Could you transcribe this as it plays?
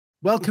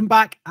Welcome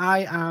back.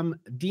 I am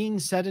Dean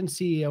Seddon,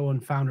 CEO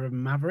and founder of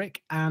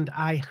Maverick, and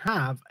I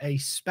have a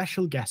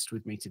special guest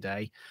with me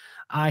today.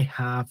 I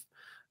have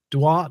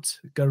Duarte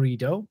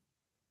Garrido,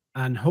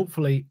 and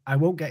hopefully I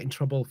won't get in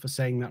trouble for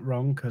saying that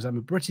wrong because I'm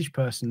a British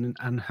person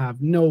and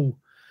have no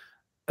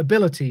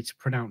ability to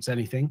pronounce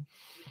anything.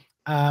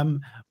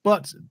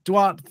 But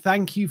Duarte,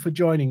 thank you for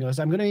joining us.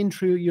 I'm going to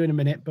intro you in a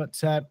minute, but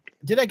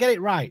did I get it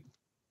right?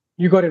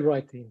 You got it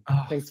right, Dean.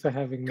 Oh, Thanks for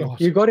having me.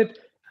 God. You got it.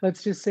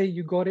 Let's just say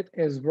you got it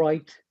as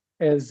right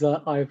as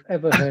I've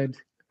ever heard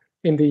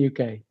in the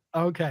UK.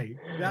 Okay,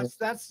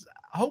 that's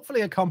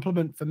hopefully a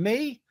compliment for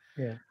me.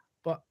 Yeah.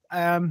 But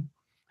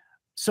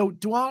so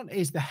Duarte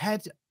is the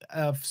head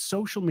of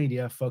social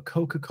media for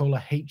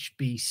Coca-Cola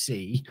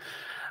hbc,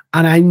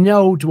 and I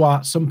know,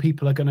 Duarte, some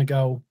people are going to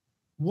go,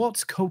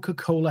 what's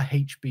Coca-Cola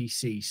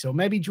hbc? So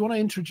maybe do you want to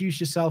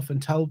introduce yourself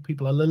and tell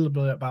people a little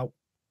bit about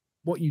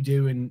what you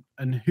do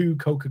and who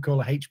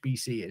Coca-Cola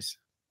hbc is?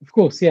 Of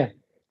course, yeah.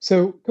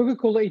 So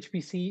Coca-Cola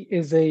hbc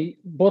is a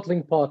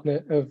bottling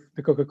partner of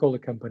the Coca-Cola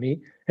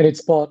Company, and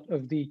it's part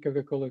of the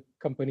Coca-Cola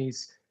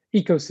Company's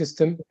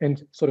ecosystem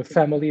and sort of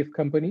family of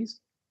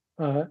companies,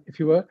 if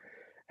you were.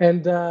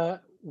 And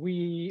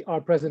we are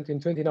present in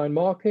 29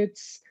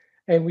 markets,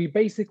 and we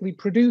basically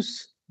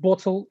produce,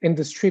 bottle, and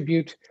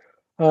distribute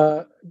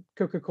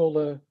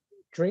Coca-Cola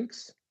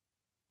drinks.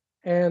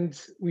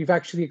 And we've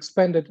actually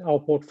expanded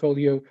our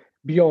portfolio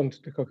beyond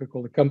the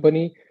Coca-Cola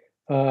Company.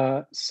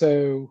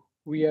 So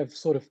we have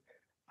sort of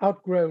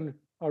outgrown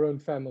our own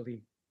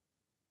family.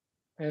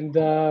 And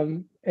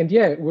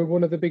yeah, we're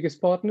one of the biggest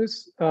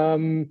partners.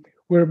 We're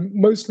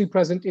mostly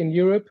present in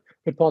Europe,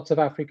 but parts of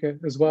Africa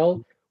as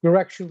well. We're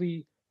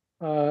actually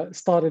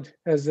started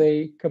as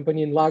a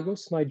company in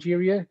Lagos,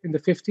 Nigeria, in the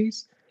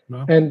 50s,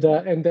 Wow.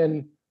 and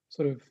then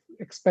sort of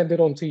expanded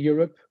onto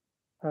Europe.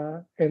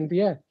 And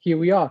yeah, here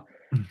we are.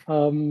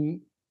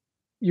 You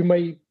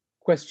may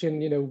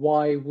question,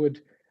 why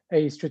would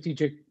a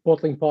strategic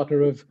bottling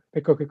partner of the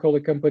Coca-Cola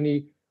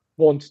Company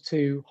want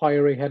to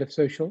hire a head of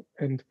social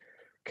and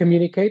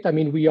communicate? I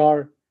mean, we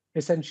are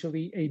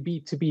essentially a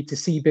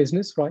B2B2C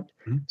business, right?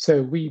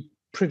 So we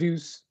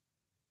produce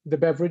the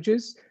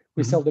beverages,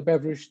 we sell the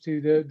beverage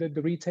to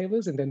the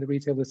retailers, and then the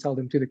retailers sell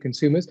them to the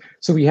consumers.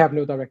 So we have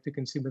no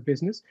direct-to-consumer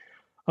business.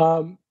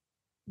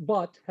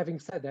 But having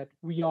said that,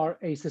 we are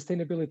a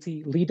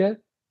sustainability leader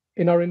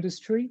in our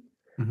industry.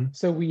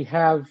 So we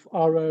have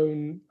our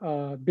own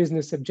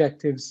business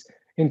objectives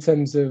in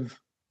terms of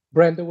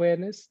brand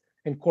awareness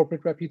and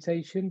corporate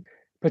reputation,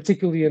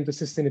 particularly in the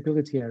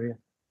sustainability area.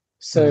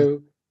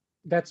 So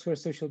that's where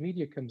social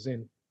media comes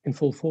in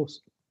full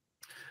force.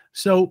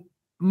 So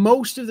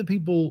most of the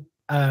people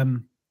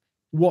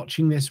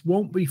watching this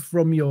won't be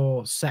from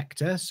your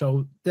sector.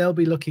 So they'll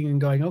be looking and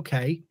going,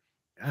 okay,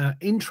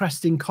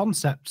 interesting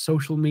concept,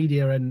 social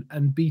media and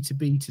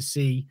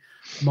B2B2C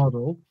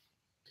model.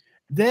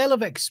 They'll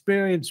have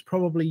experienced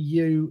probably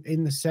you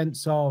in the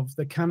sense of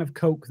the can of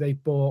Coke they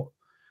bought.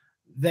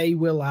 They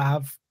will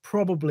have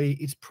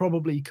it's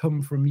probably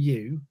come from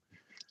you,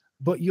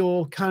 but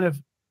you're kind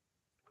of,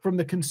 from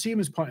the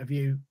consumer's point of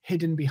view,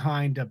 hidden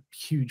behind a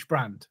huge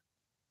brand.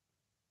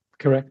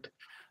 Correct.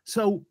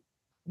 So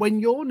when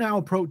you're now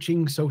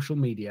approaching social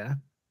media,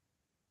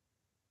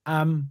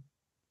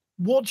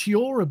 what's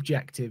your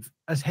objective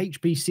as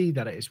HBC,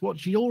 that is?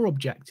 What's your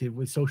objective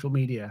with social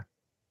media?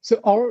 So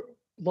our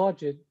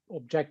larger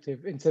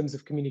objective in terms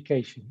of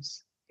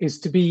communications is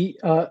to be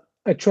a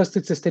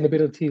trusted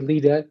sustainability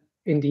leader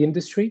in the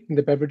industry, in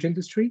the beverage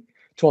industry,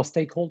 to our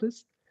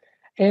stakeholders,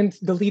 and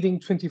the leading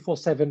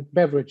 24/7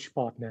 beverage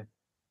partner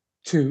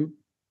to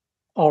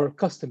our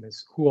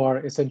customers, who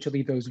are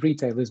essentially those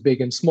retailers,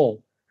 big and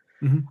small.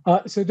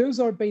 So those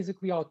are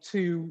basically our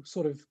two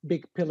sort of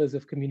big pillars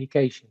of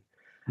communication.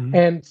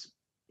 And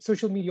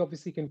social media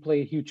obviously can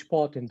play a huge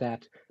part in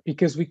that,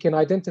 because we can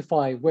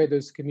identify where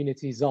those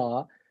communities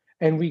are,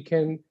 and we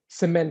can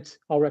cement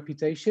our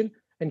reputation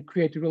and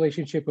create a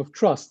relationship of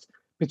trust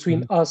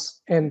between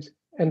us and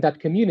that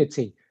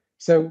community.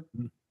 So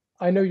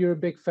I know you're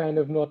a big fan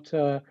of not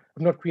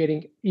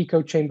creating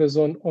echo chambers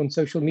on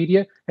social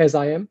media, as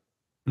I am.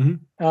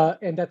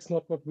 And that's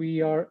not what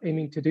we are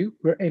aiming to do.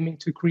 We're aiming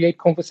to create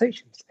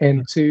conversations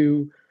and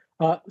to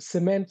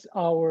cement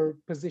our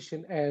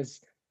position as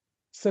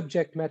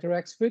subject matter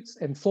experts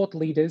and thought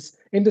leaders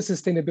in the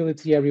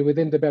sustainability area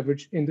within the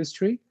beverage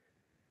industry.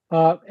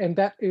 And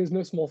that is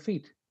no small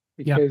feat,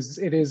 because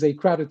it is a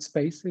crowded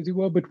space, as it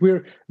were, but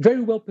we're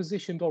very well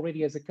positioned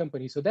already as a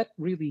company. So that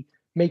really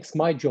makes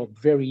my job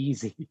very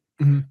easy,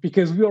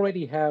 because we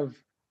already have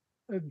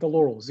the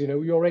laurels.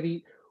 We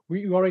already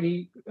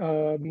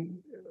have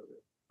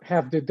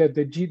the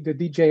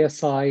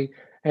DJSI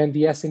and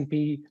the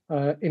S&P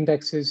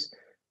indexes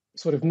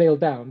sort of nailed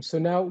down. So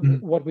now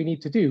what we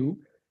need to do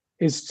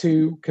is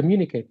to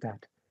communicate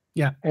that,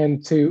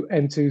 and to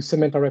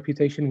cement our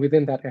reputation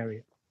within that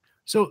area.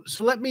 So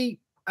let me,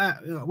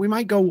 we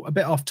might go a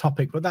bit off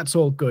topic, but that's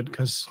all good,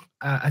 because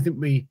I think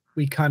we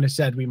kind of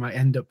said we might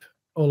end up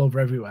all over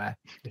everywhere.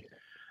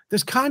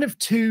 There's kind of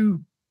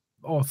 2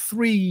 or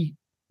 3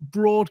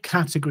 broad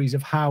categories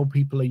of how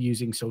people are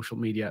using social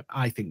media.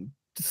 I think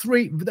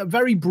three,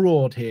 very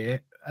broad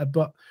here,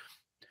 but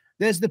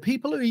there's the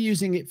people who are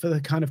using it for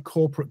the kind of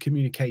corporate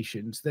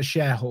communications, the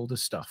shareholder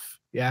stuff.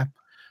 Yeah.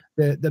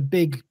 The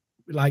big,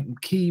 like,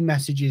 key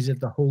messages of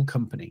the whole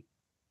company.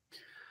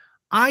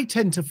 I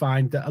tend to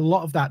find that a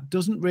lot of that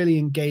doesn't really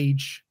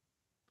engage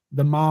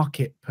the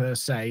market per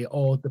se,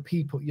 or the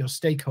people, your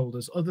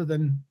stakeholders, other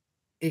than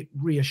it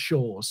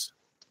reassures.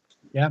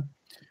 Yeah.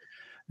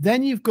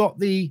 Then you've got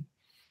the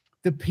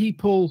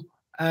people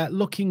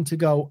looking to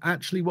go,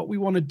 actually, what we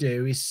want to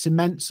do is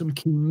cement some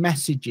key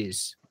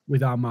messages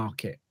with our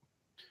market.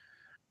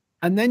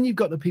 And then you've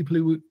got the people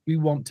who we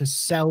want to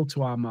sell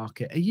to our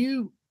market. Are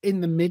you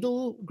in the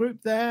middle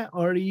group there,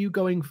 or are you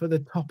going for the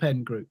top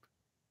end group?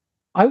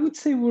 I would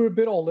say we're a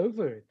bit all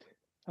over it.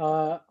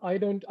 I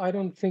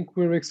don't think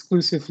we're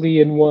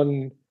exclusively in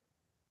one,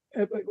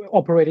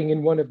 operating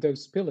in one of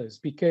those pillars,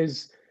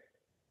 because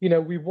we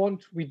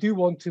do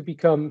want to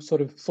become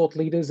sort of thought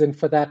leaders, and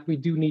for that we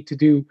do need to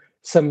do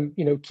some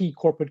key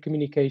corporate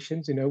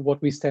communications.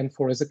 What we stand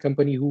for as a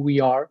company, who we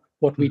are,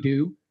 what we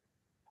do,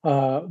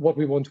 what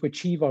we want to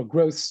achieve, our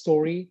growth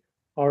story,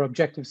 our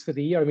objectives for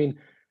the year. I mean,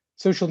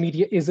 social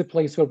media is a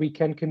place where we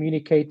can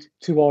communicate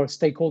to our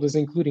stakeholders,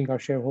 including our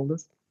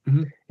shareholders,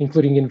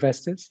 including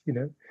investors.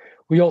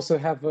 We also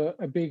have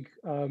a big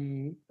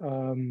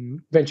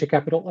venture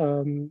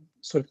capital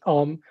sort of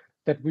arm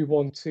that we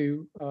want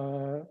to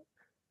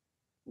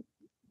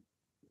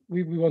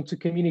we want to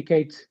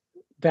communicate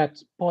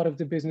that part of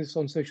the business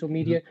on social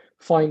media,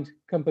 find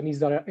companies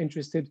that are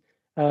interested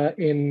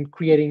in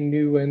creating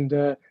new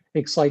and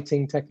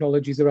exciting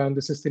technologies around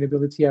the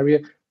sustainability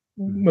area,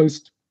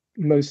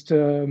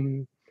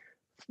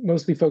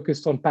 mostly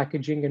focused on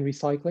packaging and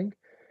recycling.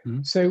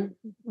 So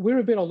we're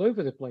a bit all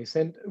over the place.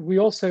 And we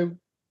also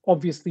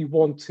obviously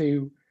want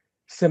to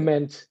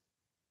cement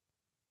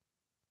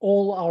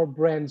all our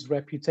brand's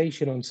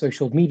reputation on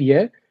social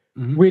media,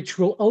 which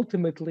will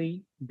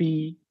ultimately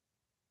be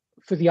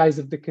for the eyes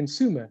of the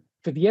consumer,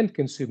 for the end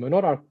consumer,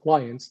 not our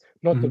clients,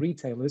 not the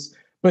retailers,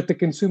 but the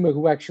consumer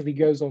who actually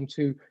goes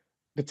onto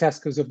the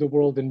Tesco's of the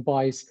world and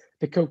buys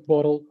the Coke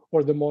bottle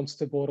or the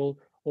Monster bottle,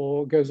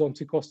 or goes on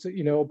to Costa,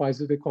 buys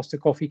the Costa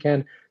coffee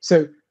can.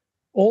 So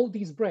all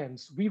these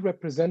brands, we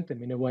represent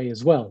them in a way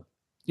as well.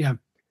 Yeah.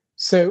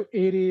 So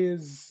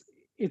it's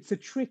a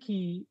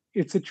tricky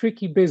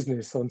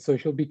business on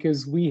social,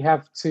 because we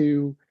have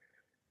to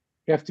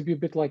be a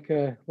bit like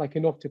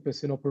an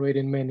octopus and operate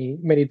in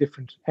many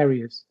different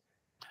areas.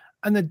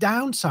 And the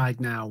downside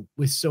now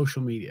with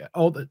social media,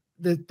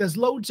 there's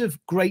loads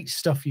of great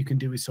stuff you can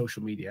do with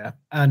social media,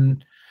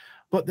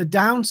 but the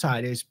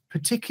downside is,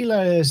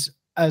 particularly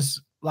as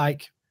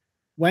like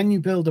when you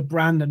build a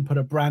brand and put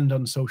a brand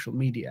on social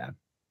media,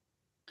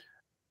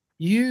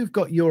 you've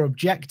got your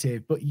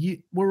objective, but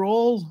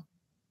we're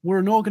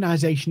an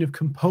organization of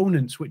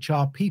components, which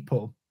are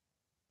people,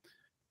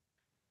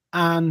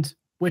 and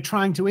we're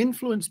trying to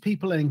influence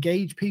people and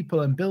engage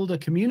people and build a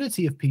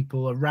community of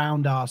people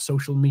around our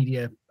social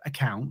media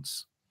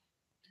accounts.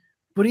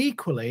 But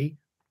equally,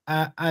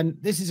 and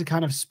this is a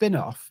kind of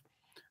spin-off,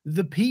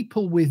 the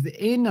people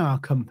within our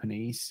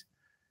companies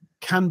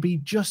can be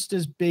just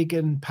as big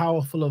and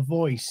powerful a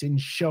voice in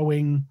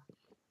showing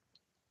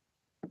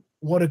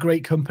what a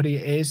great company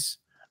it is,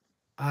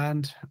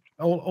 and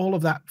all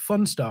of that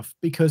fun stuff,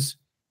 because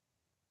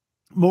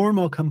more and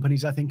more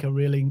companies, I think, are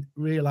really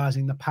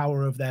realizing the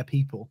power of their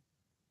people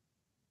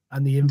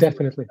and the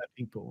influence of their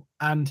people,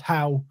 and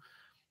how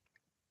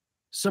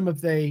some of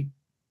the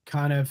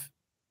kind of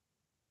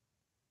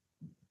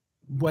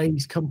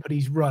ways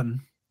companies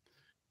run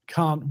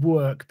can't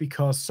work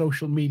because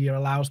social media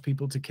allows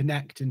people to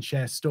connect and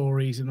share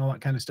stories and all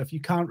that kind of stuff.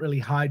 You can't really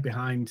hide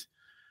behind,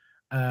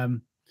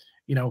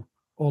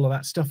 all of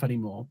that stuff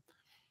anymore.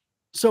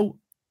 So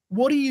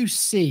what do you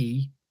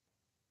see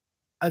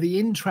are the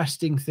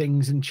interesting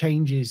things and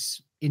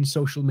changes in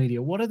social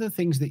media? What are the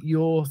things that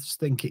you're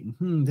thinking,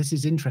 this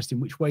is interesting,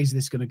 which way is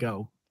this going to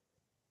go?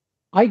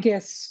 I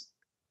guess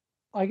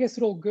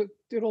it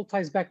all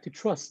ties back to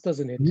trust,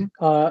 doesn't it?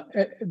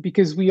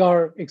 Because we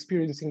are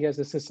experiencing as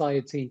a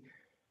society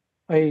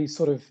a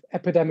sort of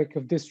epidemic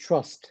of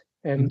distrust,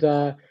 and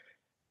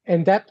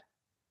that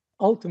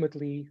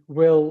ultimately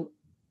will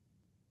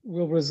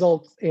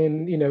result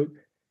in,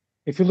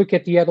 if you look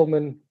at the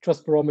Edelman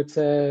Trust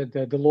Barometer,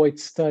 the Deloitte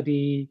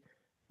study,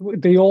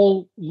 they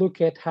all look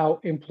at how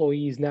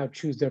employees now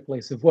choose their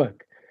place of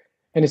work,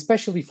 and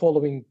especially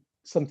following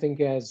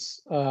something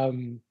as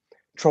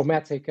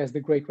traumatic as the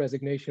Great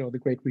Resignation or the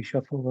Great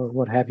Reshuffle or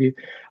what have you,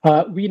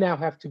 we now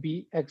have to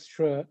be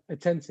extra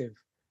attentive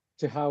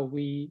to how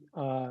we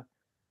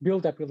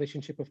build that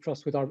relationship of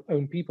trust with our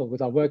own people,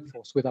 with our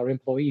workforce, with our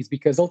employees,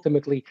 because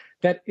ultimately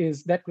that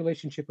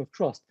relationship of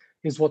trust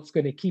is what's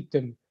going to keep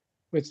them,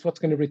 it's what's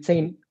going to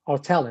retain our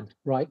talent,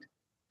 right?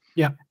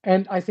 Yeah.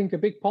 And I think a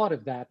big part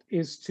of that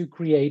is to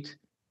create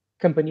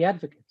company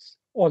advocates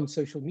on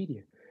social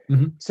media.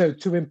 So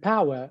to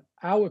empower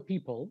our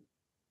people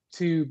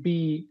to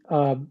be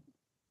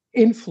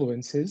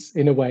influencers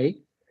in a way,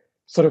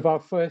 sort of our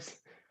first,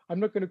 I'm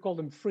not going to call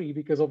them free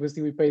because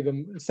obviously we pay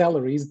them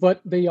salaries,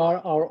 but they are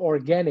our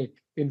organic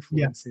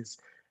influences.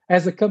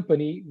 As a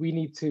company, we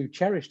need to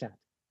cherish that,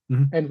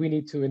 and we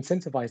need to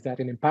incentivize that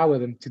and empower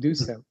them to do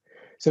so.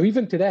 So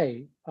even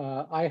today,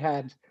 I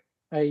had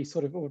a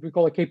sort of what we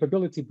call a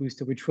capability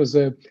booster, which was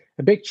a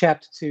big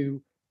chat to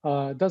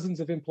dozens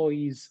of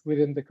employees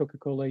within the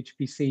Coca-Cola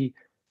hbc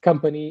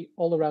company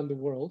all around the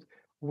world,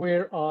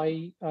 where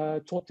I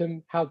taught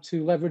them how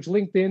to leverage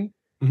LinkedIn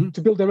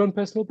to build their own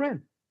personal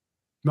brand.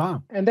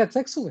 Wow. And that's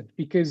excellent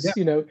because,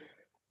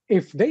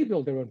 if they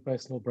build their own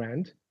personal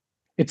brand,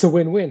 it's a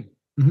win-win.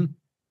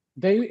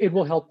 It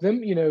will help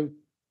them,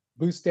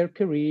 boost their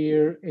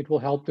career. It will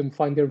help them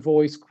find their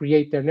voice,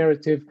 create their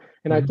narrative.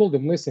 And I told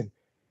them, listen,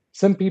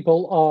 some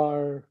people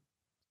are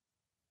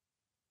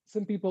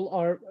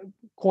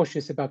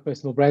cautious about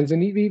personal brands,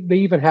 and they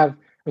even have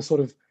a sort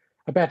of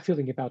a bad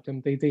feeling about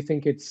them. They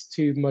think it's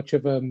too much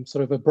of a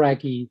sort of a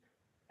braggy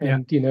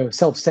and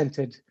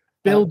self-centered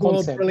billboard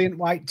concept. Brilliant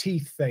white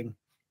teeth thing.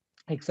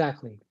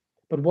 Exactly.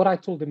 But what I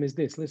told them is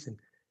this: listen,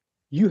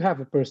 you have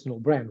a personal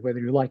brand, whether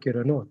you like it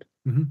or not.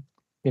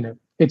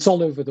 It's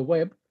all over the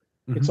web.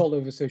 It's all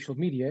over social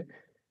media.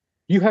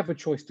 You have a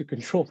choice to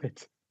control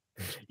it.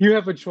 You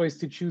have a choice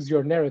to choose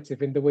your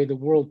narrative in the way the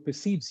world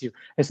perceives you,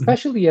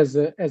 especially as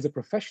a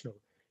professional.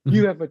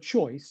 You have a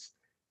choice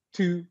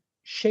to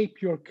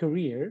shape your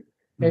career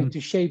and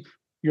to shape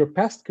your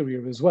past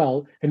career as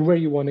well, and where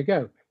you want to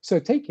go. So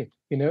take it,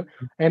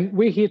 and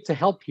we're here to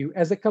help you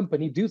as a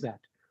company do that.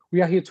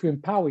 We are here to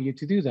empower you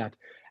to do that.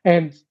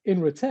 And in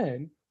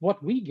return,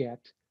 what we get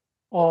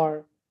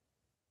are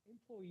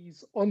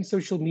employees on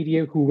social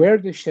media who wear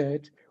the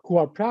shirt, who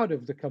are proud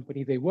of the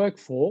company they work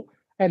for,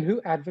 and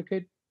who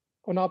advocate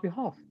on our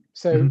behalf.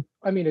 So,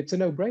 I mean, it's a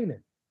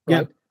no-brainer,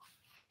 right?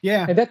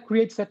 Yeah. And that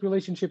creates that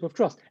relationship of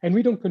trust. And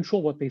we don't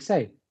control what they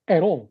say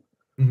at all.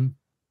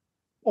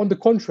 On the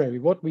contrary,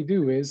 what we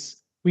do is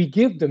we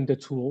give them the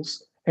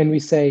tools and we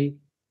say,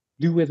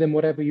 do with them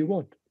whatever you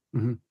want.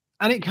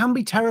 And it can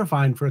be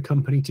terrifying for a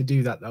company to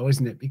do that, though,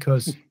 isn't it?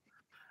 Because,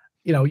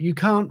 you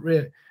can't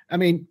really, I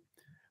mean,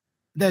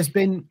 there's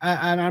been,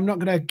 and I'm not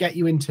going to get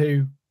you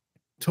into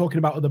talking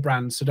about other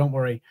brands, so don't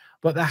worry,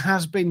 but there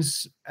has been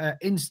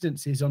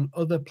instances on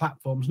other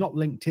platforms, not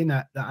LinkedIn,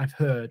 that I've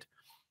heard,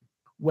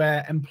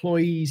 where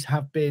employees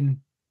have been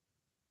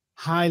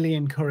highly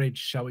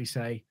encouraged, shall we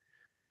say,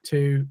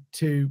 to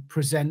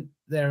present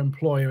their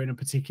employer in a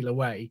particular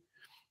way.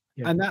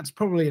 And that's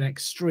probably an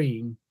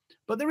extreme.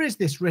 But there is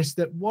this risk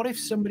that what if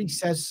somebody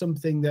says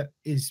something that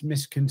is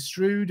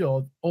misconstrued,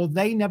 or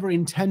they never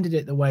intended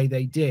it the way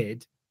they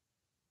did,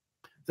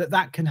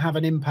 that can have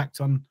an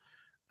impact on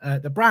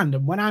the brand.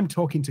 And when I'm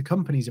talking to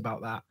companies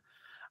about that,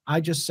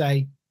 I just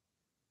say,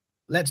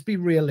 let's be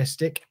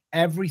realistic.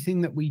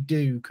 Everything that we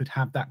do could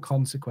have that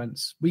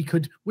consequence. We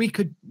could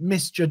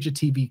misjudge a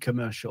TV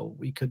commercial.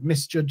 We could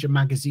misjudge a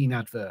magazine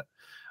advert,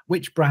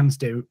 which brands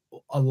do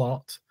a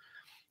lot.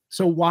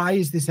 So why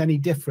is this any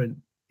different?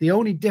 The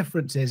only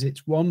difference is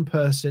it's one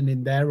person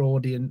in their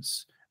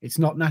audience. It's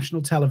not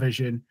national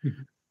television.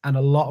 And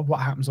a lot of what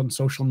happens on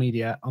social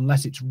media,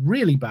 unless it's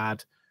really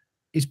bad,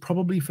 is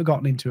probably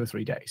forgotten in 2 or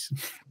 3 days.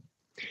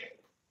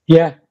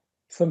 Yeah,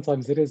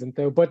 sometimes it isn't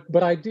though.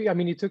 But I do. I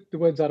mean, you took the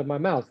words out of my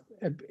mouth.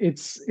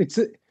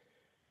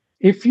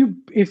 If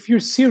you're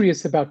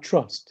serious about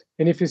trust,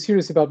 and if you're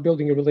serious about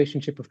building a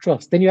relationship of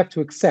trust, then you have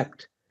to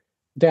accept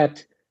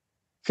that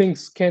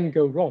things can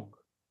go wrong,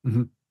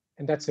 and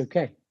that's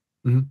okay.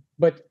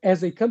 But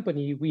as a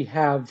company, we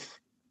have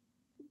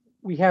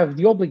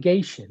the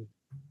obligation,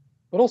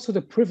 but also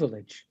the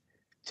privilege,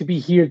 to be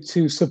here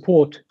to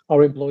support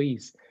our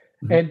employees.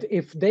 And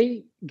if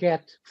they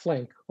get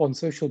flank on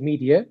social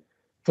media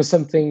for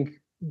something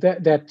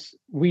that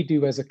we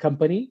do as a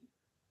company,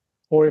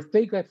 or if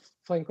they get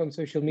flank on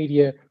social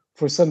media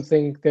for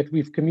something that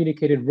we've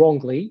communicated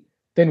wrongly,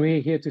 then we're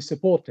here to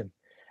support them.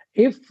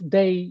 If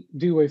they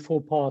do a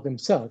faux pas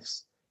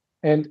themselves,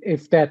 and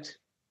if that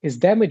is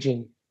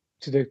damaging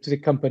to the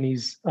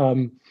company's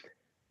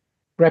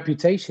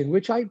reputation,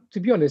 which to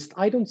be honest,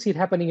 I don't see it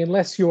happening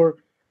unless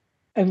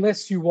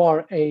you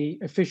are a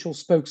official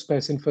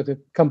spokesperson for the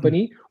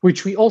company,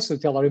 which we also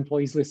tell our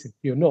employees, listen,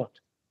 you're not.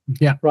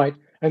 Right?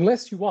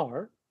 Unless you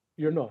are,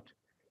 you're not.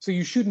 So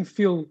you shouldn't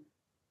feel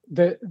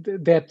the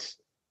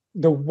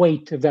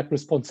weight of that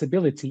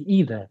responsibility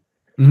either.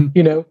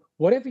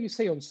 Whatever you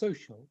say on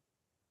social,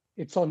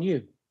 it's on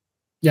you.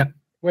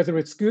 Whether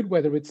it's good,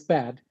 whether it's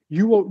bad,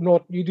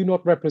 you do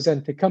not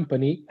represent the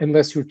company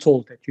unless you're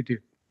told that you do.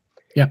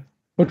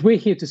 But we're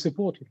here to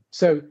support you.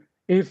 So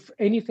if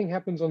anything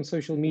happens on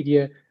social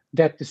media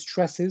that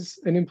distresses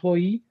an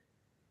employee,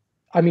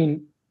 I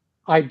mean,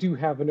 I do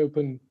have an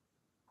open,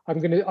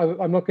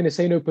 I'm not gonna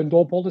say an open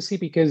door policy,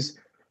 because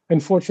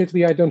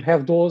unfortunately I don't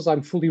have doors,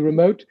 I'm fully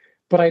remote,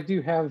 but I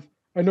do have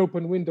an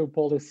open window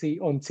policy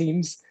on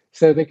Teams,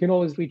 so they can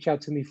always reach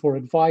out to me for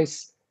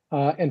advice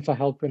and for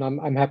help, and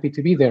I'm happy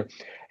to be there.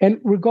 And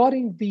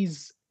regarding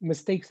these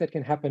mistakes that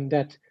can happen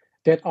that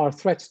are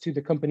threats to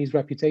the company's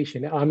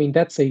reputation, I mean,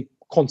 that's a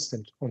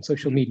constant on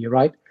social media,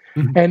 right?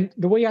 Mhm. And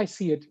the way I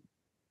see it,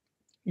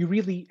 you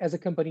really, as a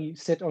company,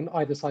 sit on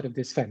either side of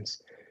this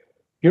fence.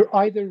 You're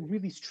either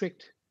really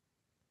strict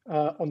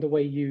on the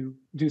way you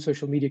do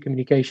social media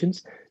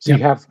communications. So you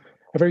Yep. have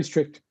a very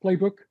strict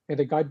playbook and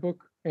a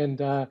guidebook and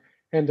a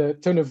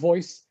tone of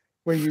voice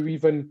where you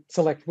even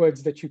select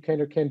words that you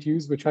can or can't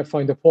use, which I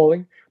find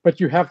appalling. But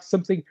you have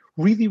something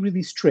really,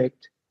 really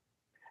strict,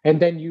 and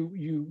then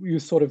you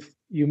sort of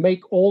you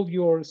make all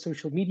your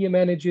social media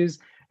managers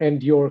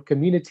and your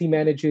community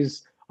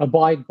managers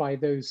abide by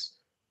those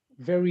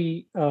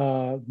very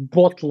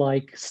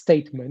bot-like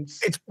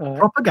statements. It's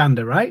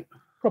propaganda, right?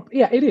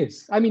 Yeah, it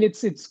is. I mean,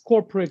 it's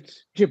corporate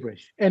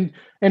gibberish, and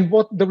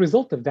what the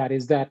result of that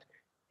is that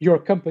your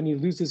company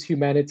loses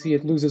humanity,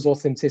 it loses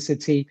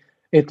authenticity,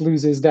 it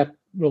loses that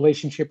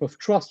relationship of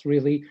trust.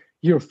 Really,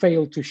 you're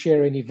failed to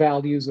share any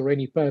values or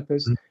any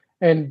purpose, Mm.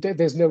 and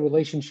there's no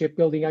relationship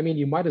building. I mean,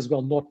 you might as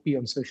well not be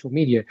on social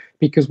media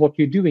because what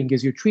you're doing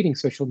is you're treating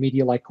social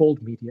media like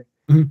old media.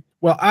 Mhm.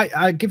 Well,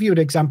 I give you an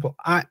example.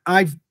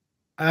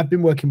 I've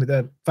been working with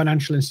a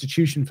financial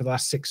institution for the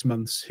last 6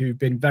 months who've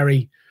been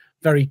very,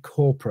 very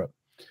corporate,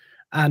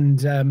 and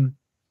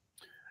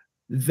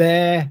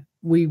there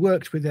we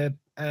worked with a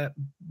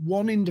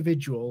one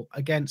individual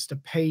against a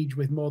page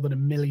with more than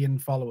 1 million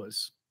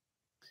followers.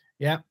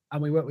 Yeah,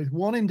 and we worked with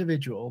one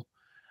individual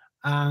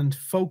and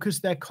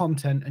focused their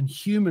content and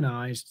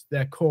humanized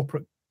their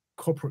corporate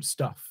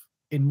stuff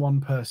in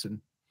one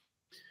person.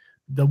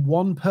 The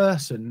one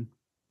person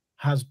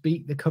has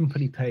beat the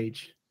company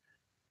page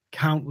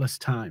countless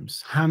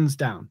times, hands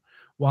down.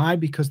 Why?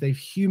 Because they've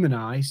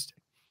humanized.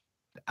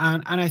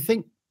 And I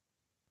think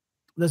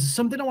there's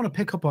something I want to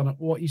pick up on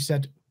what you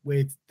said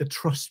with the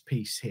trust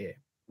piece here.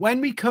 When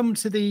we come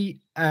to the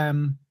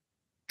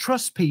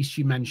trust piece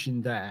you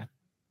mentioned there,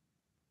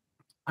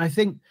 I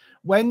think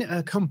when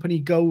a company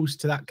goes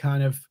to that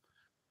kind of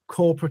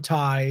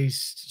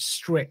corporatized,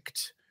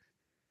 strict,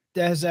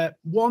 there's the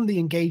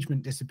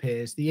engagement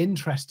disappears, the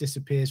interest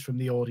disappears from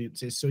the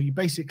audiences. So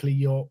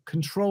you're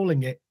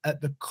controlling it at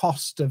the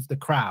cost of the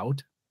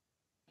crowd.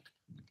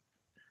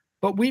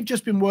 But we've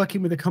just been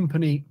working with a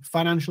company,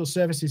 financial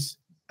services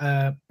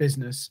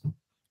business,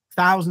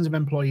 thousands of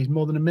employees,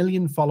 more than 1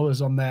 million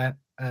followers on their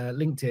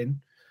LinkedIn.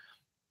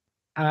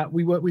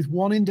 We worked with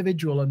one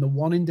individual, and the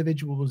one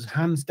individual was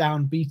hands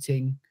down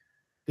beating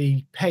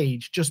the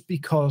page just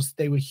because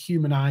we were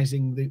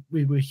humanizing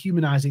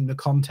the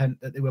content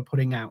that they were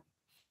putting out.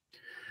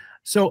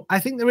 So I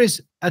think there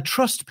is a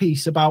trust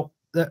piece about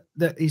that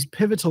is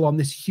pivotal on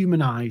this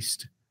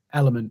humanized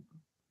element.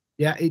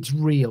 Yeah, it's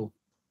real.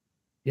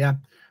 Yeah,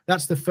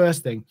 that's the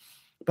first thing.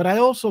 But I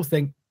also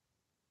think,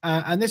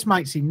 and this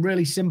might seem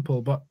really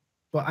simple, but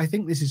I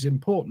think this is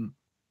important.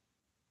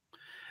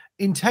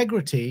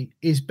 Integrity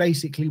is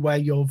basically where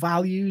your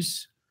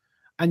values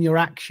and your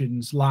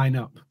actions line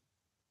up.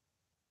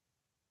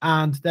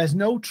 And there's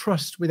no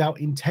trust without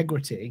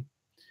integrity.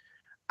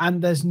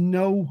 And there's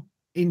no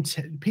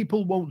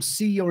people won't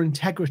see your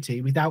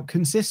integrity without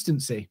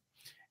consistency.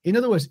 In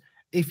other words,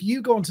 if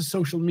you go onto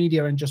social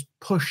media and just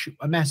push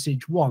a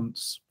message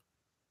once,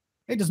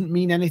 it doesn't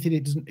mean anything.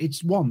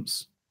 It's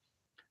once.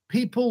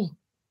 People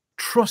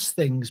trust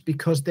things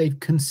because they've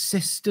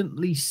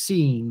consistently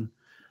seen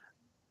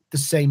the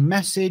same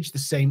message, the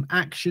same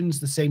actions,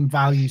 the same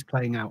values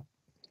playing out.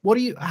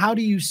 How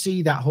do you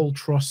see that whole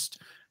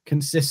trust,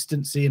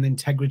 consistency, and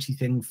integrity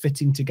thing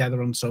fitting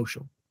together on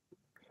social?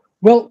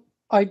 Well,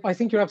 I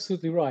think you're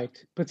absolutely right,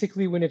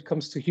 particularly when it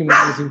comes to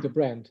humanizing the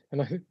brand.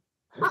 And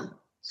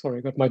sorry,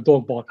 I got my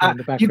dog barking in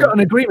the background. You got an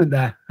agreement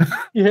there.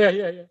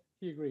 Yeah,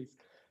 he agrees.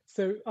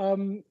 So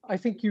I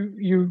think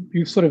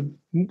you sort of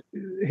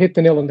hit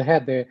the nail on the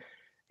head there,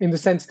 in the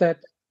sense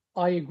that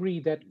I agree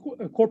that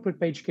a corporate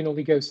page can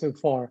only go so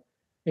far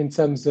in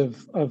terms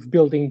of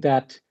building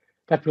that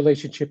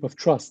relationship of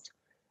trust,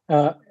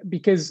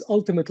 because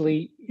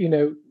ultimately,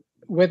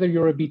 whether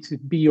you're a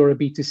B2B or a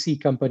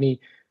B2C company,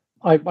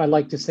 I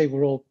like to say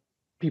we're all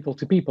people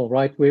to people,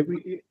 right?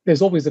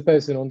 There's always a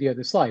person on the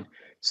other side.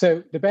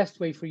 So the best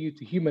way for you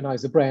to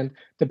humanize a brand,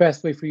 the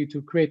best way for you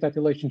to create that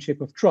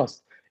relationship of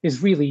trust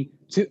is really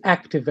to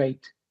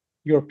activate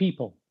your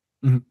people.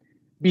 Mm-hmm.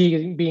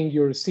 Being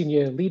your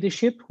senior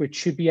leadership, which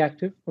should be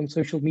active on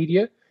social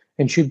media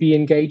and should be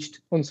engaged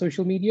on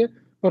social media,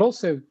 but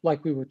also,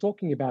 like we were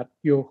talking about,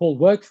 your whole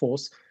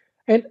workforce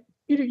and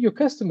your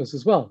customers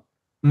as well.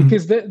 Mm-hmm.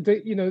 Because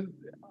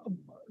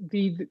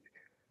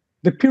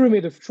the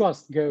pyramid of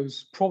trust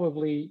goes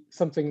probably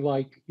something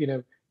like,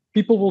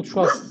 people will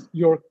trust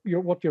your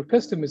what your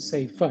customers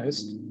say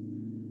first,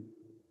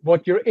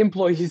 what your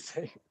employees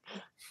say.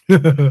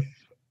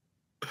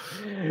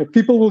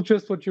 People will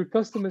trust what your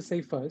customers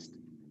say first,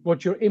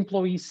 what your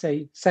employees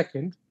say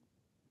second,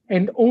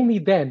 and only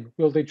then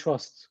will they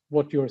trust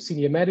what your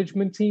senior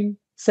management team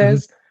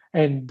says. Mm-hmm.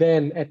 And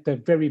then at the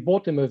very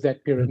bottom of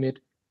that pyramid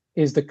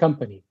is the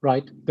company,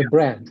 right? The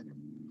brand.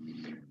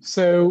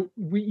 So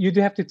you'd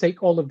have to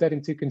take all of that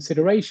into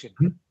consideration.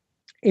 Mm-hmm.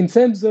 In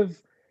terms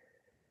of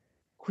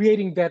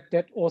creating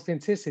that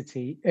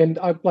authenticity, and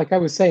like I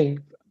was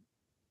saying,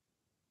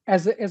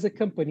 as a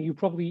company, you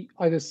probably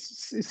either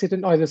sit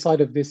on either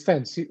side of this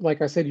fence.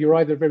 Like I said, you're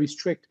either very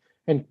strict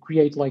and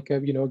create like a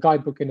a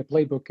guidebook and a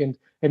playbook and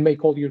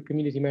make all your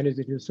community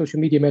managers, your social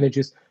media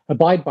managers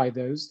abide by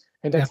those,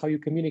 and Yeah. that's how you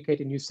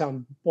communicate and you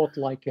sound bot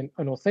like and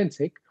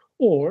authentic.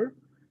 Or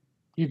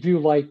you do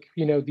like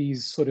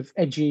these sort of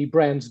edgy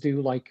brands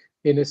do, like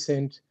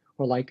Innocent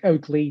or like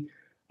Oatly,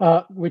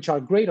 which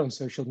are great on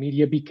social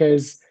media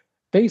because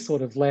they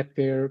sort of let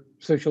their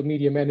social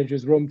media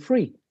managers roam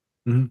free.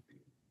 Mm-hmm.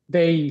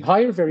 They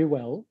hire very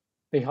well.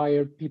 They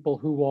hire people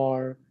who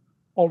are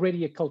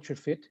already a culture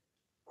fit,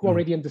 who Mm-hmm.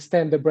 already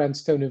understand the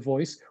brand's tone of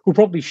voice, who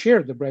probably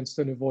share the brand's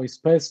tone of voice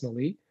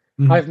personally.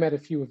 Mm-hmm. I've met a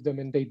few of them,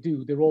 and they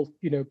do. They're all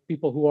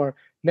people who are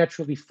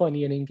naturally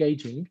funny and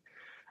engaging,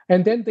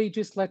 and then they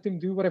just let them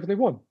do whatever they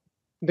want.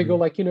 They go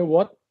like,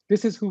 what?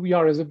 This is who we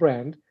are as a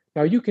brand.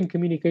 Now you can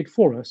communicate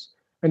for us,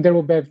 and there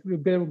will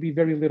be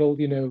very little,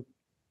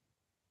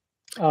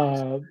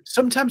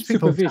 Sometimes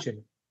people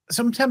supervision.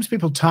 sometimes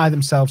people tie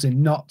themselves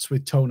in knots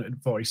with tone and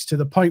voice to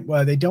the point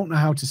where they don't know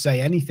how to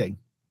say anything.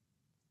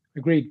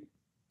 Agreed.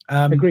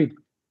 Um, Agreed.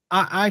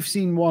 I've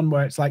seen one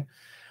where it's like,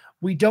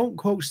 we don't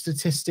quote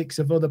statistics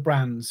of other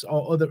brands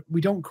or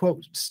we don't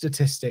quote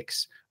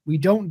statistics. We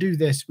don't do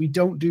this. We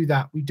don't do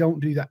that. We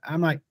don't do that.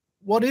 I'm like,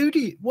 what do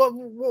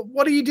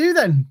you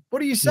then? What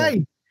do you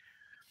say?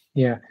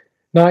 Yeah.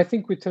 Now I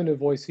think with tone of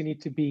voice,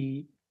 it's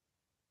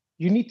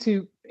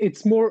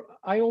more,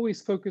 I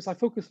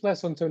focus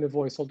less on tone of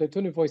voice, although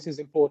tone of voice is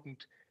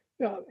important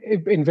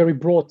in very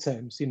broad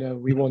terms.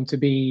 We want to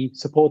be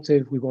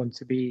supportive, we want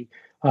to be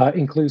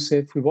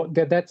inclusive,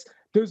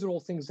 those are all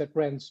things that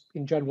brands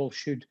in general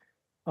should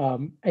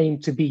aim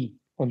to be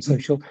on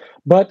social.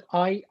 But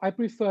I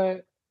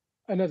prefer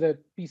another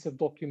piece of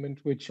document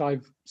which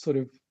I've sort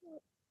of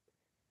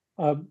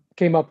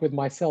came up with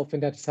myself,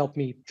 and that's helped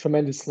me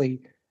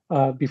tremendously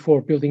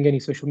before building any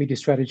social media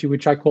strategy,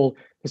 which I call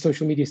the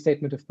social media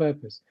statement of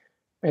purpose.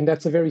 And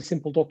that's a very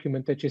simple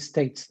document that just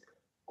states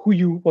who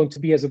you want to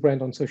be as a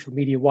brand on social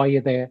media, why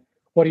you're there,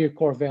 what are your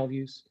core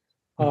values,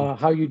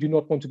 how you do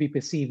not want to be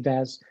perceived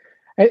as.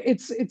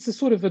 It's a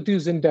sort of a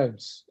do's and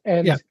don'ts.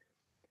 And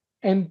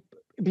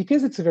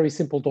because it's a very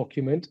simple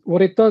document,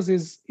 what it does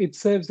is it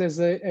serves as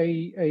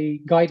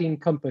a guiding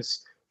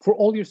compass for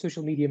all your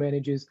social media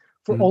managers,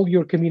 for all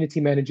your community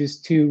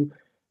managers to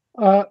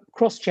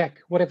cross-check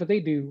whatever they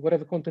do,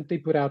 whatever content they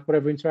put out,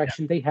 whatever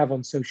interaction they have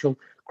on social,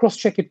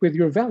 cross-check it with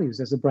your values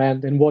as a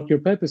brand and what your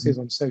purpose is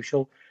on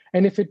social.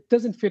 And if it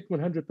doesn't fit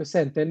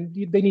 100%, then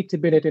they need to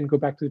bin it and go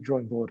back to the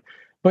drawing board.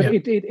 But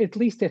it at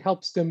least it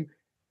helps them,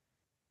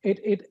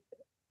 it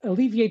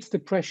alleviates the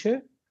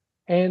pressure,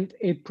 and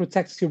it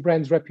protects your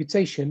brand's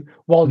reputation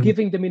while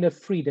giving them enough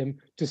freedom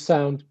to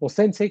sound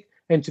authentic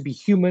and to be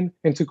human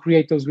and to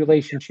create those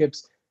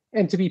relationships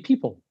and to be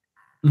people.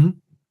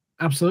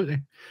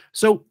 Absolutely.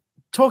 So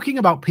talking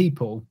about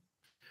people,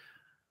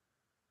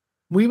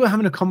 we were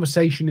having a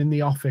conversation in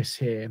the office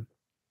here,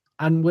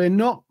 and we're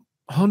not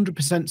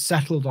 100%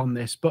 settled on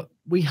this, but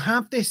we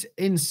have this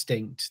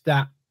instinct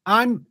that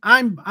I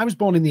was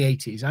born in the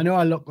 80s. I know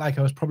I look like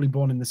I was probably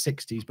born in the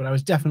 60s, but I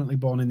was definitely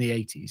born in the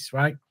 80s,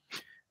 right?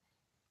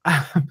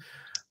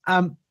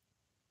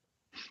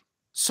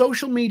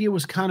 Social media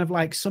was kind of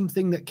like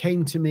something that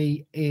came to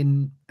me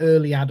in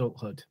early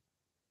adulthood.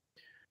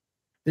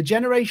 The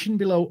generation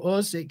below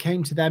us, it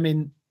came to them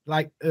in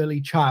like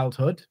early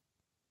childhood.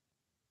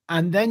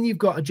 And then you've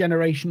got a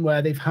generation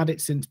where they've had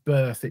it since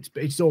birth.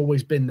 It's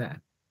always been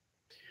there.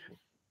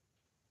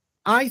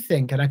 I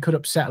think, and I could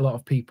upset a lot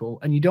of people,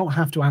 and you don't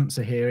have to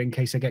answer here in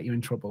case I get you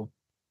in trouble.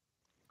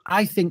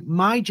 I think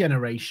my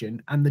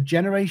generation and the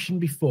generation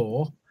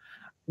before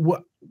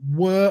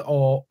were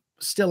or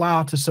still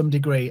are to some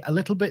degree a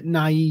little bit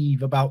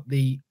naive about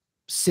the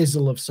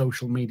sizzle of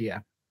social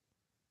media.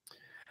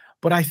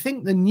 But I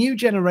think the new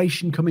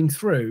generation coming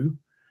through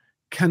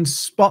can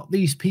spot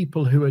these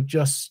people who are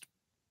just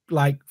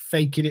like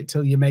faking it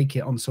till you make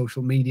it on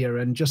social media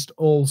and just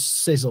all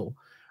sizzle.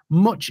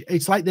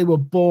 It's like they were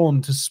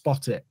born to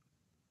spot it.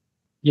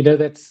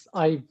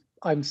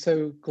 I'm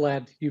so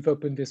glad you've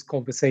opened this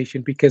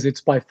conversation because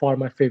it's by far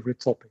my favorite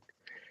topic.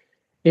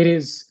 It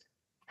is,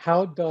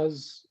 how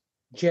does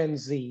Gen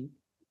Z,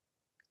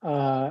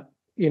 act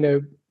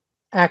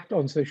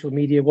on social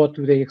media? What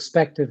do they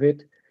expect of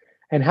it?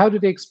 And how do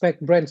they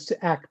expect brands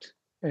to act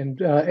and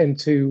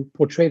to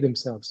portray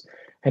themselves?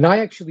 And I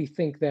actually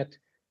think that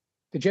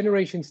the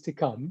generations to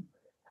come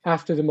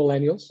after the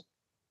millennials,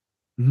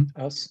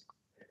 us,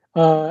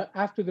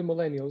 after the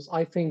millennials,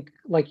 I think,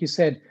 like you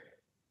said,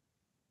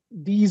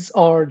 these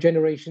are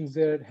generations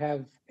that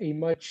have a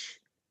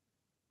much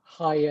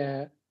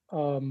higher,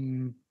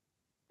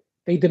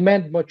 they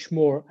demand much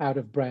more out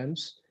of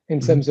brands in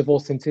terms of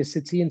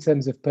authenticity, in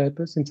terms of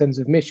purpose, in terms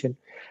of mission.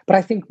 But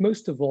I think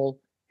most of all,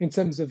 in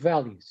terms of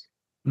values.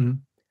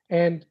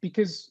 And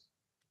because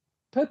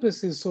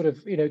purpose is sort of,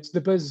 it's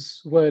the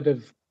buzzword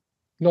of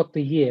not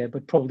the year,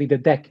 but probably the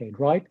decade,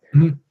 right?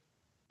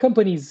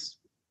 Companies,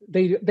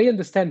 they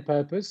understand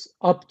purpose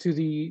up to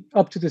the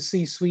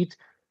C-suite.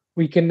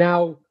 We can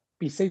now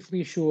be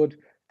safely assured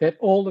that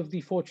all of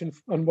the Fortune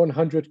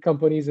 100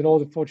 companies and all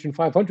the Fortune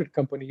 500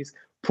 companies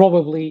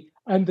probably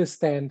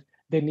understand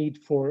the need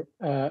for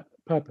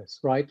purpose,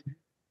 right?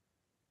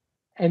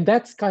 And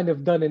that's kind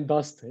of done and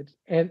dusted.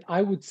 And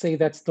I would say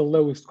that's the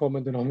lowest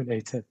common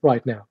denominator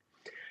right now.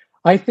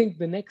 I think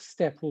the next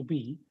step will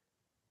be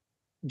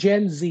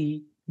Gen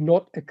Z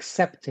not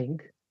accepting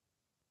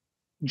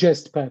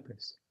just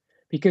purpose,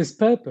 because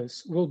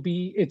purpose will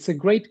be, it's a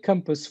great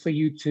compass for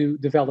you to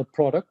develop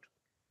product.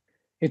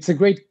 It's a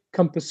great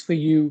compass for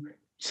you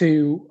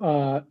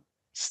to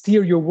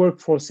steer your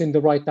workforce in the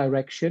right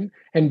direction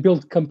and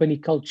build company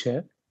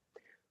culture.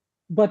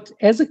 But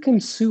as a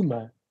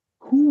consumer,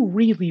 who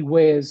really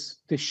wears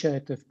the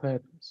shirt of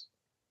purpose?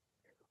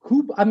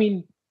 I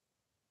mean,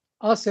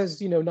 us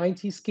as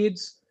 90s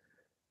kids,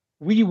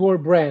 we wore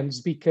brands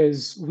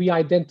because we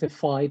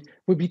identified,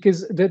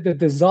 because the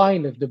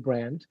design of the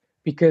brand,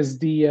 because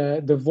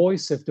the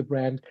voice of the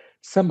brand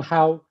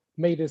somehow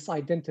made us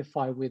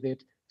identify with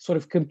it, sort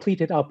of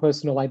completed our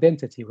personal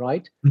identity,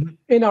 right? Mm-hmm.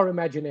 In our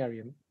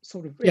imaginarium,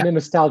 sort of in a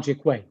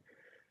nostalgic way.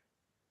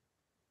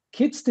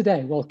 Kids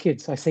today, well,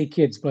 kids, I say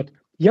kids, but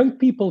young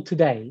people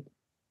today,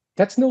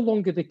 that's no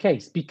longer the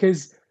case,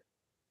 because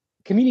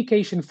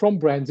communication from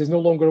brands is no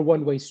longer a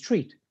one-way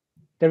street.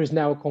 There is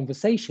now a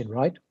conversation,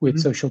 right, with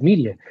social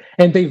media,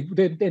 and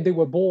they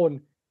were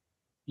born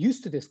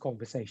used to this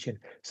conversation.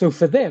 So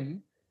for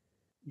them,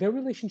 their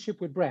relationship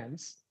with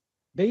brands,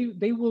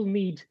 they will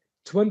need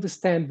to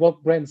understand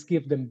what brands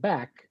give them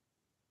back,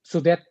 so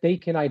that they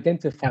can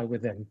identify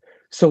with them.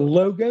 So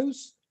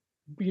logos,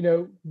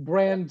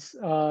 brand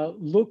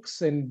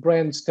looks and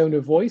brand tone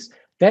of voice,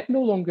 that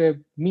no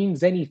longer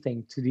means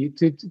anything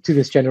to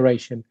this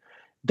generation.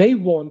 They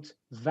want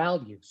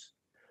values.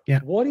 Yeah.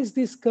 What is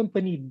this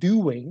company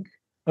doing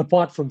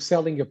apart from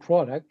selling a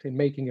product and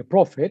making a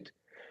profit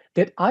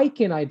that I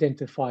can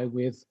identify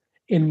with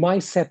in my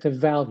set of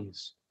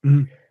values?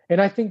 Mm-hmm. And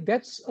I think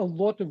that's a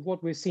lot of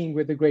what we're seeing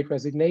with the Great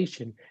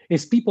Resignation,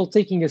 is people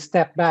taking a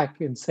step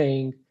back and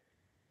saying,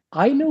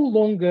 I no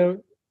longer,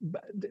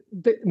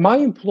 my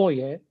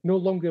employer no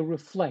longer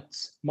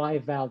reflects my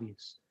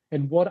values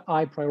and what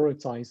I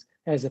prioritize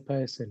as a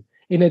person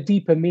in a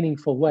deeper,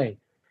 meaningful way.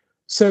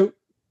 So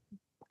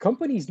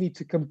companies need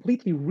to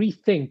completely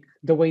rethink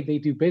the way they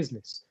do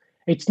business.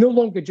 It's no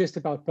longer just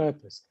about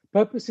purpose.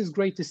 Purpose is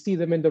great to steer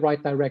them in the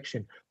right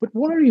direction, but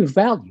what are your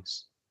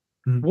values?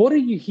 Mm-hmm. What are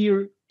you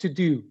here to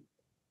do?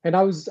 And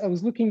I was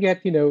looking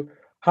at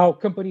how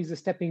companies are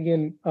stepping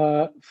in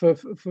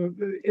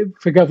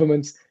for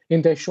governments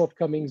in their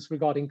shortcomings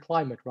regarding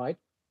climate, right?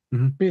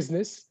 Mm-hmm.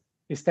 Business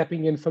is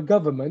stepping in for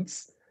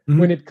governments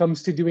when it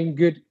comes to doing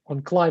good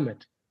on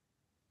climate.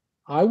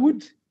 I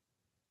would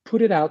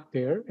put it out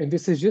there, and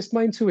this is just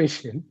my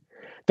intuition,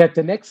 that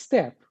the next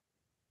step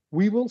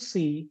we will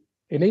see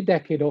in a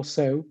decade or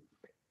so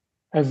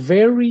a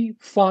very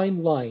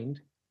fine line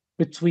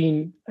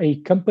between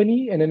a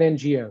company and an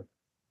NGO.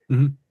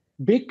 Mm-hmm.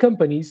 Big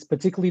companies,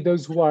 particularly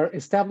those who are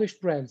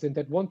established brands and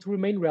that want to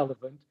remain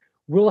relevant,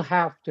 will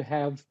have to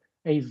have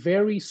a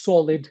very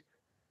solid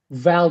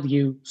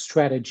value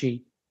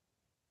strategy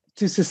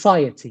to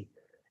society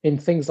in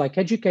things like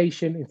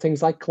education, in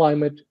things like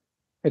climate,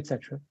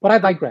 etc. But I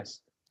digress.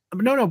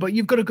 No, but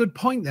you've got a good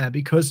point there,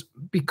 because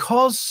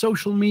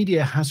social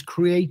media has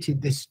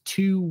created this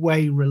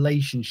two-way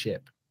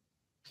relationship.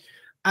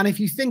 And if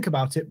you think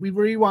about it, we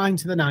rewind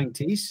to the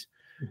 90s.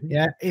 Mm-hmm.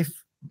 Yeah, if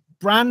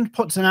brand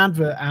puts an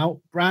advert out,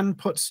 brand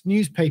puts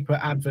newspaper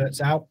adverts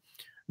out,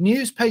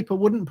 newspaper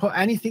wouldn't put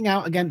anything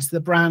out against the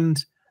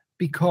brand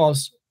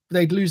because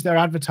they'd lose their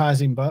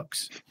advertising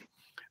bucks.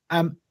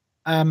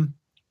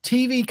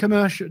 TV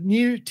commercial,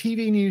 new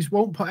TV news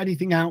won't put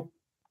anything out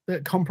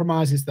that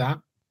compromises that.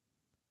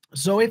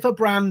 So if a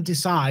brand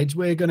decides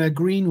we're going to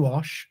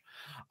greenwash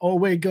or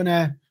we're going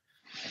to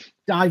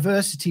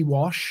diversity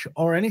wash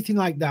or anything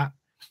like that,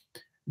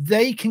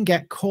 they can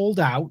get called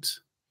out,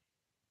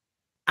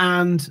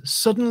 and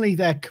suddenly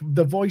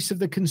the voice of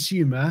the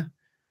consumer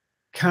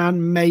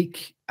can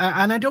make,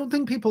 and I don't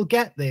think people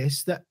get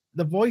this, that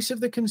the voice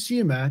of the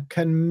consumer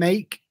can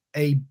make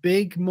a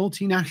big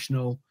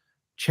multinational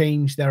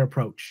change their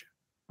approach.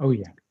 Oh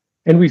yeah.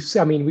 And we've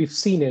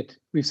seen it.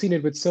 We've seen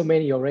it with so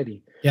many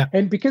already. Yeah.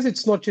 And because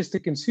it's not just the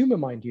consumer,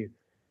 mind you,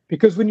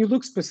 because when you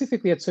look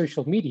specifically at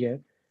social media,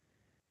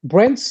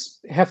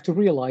 brands have to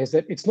realize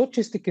that it's not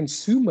just the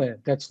consumer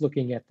that's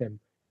looking at them.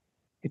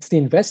 It's the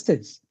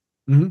investors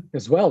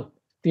as well.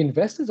 The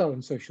investors are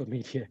on social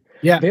media.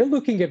 Yeah. They're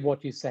looking at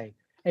what you say.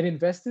 And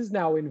investors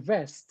now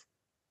invest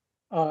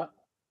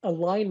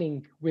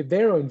aligning with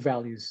their own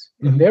values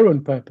and their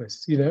own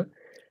purpose,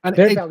 and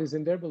their values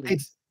and their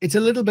beliefs. It's a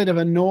little bit of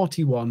a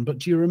naughty one, but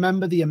do you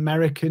remember the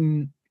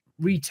American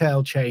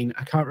retail chain?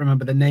 I can't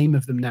remember the name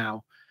of them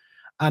now.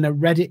 And a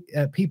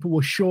Reddit, people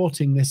were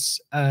shorting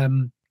this,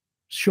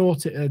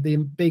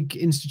 the big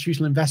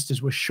institutional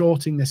investors were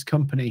shorting this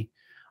company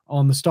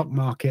on the stock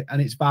market,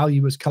 and its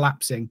value was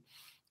collapsing.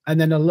 And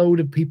then a load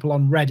of people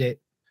on Reddit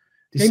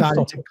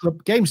decided to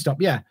club GameStop.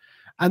 Yeah.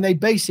 And they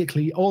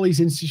basically, all these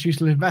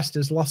institutional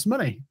investors lost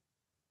money.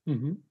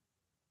 Mm-hmm.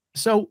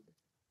 So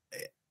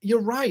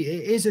you're right.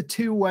 It is a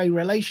two-way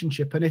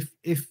relationship. And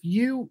if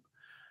you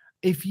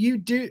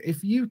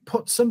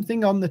put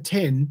something on the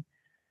tin,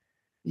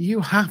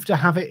 you have to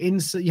have it in.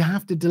 So you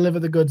have to deliver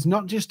the goods,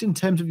 not just in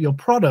terms of your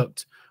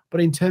product,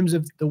 but in terms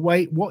of the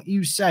way what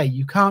you say.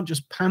 You can't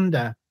just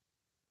pander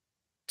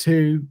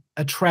to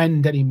a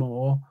trend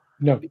anymore.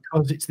 No,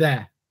 because it's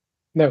there.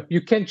 No,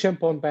 you can't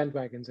jump on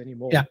bandwagons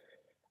anymore. Yeah.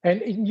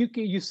 And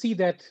you see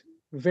that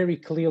very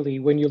clearly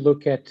when you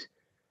look at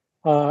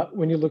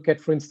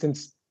for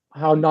instance,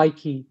 how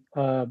Nike,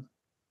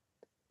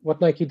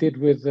 what Nike did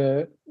with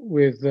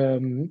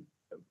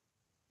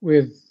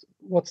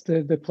what's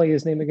the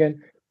player's name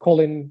again?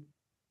 Colin.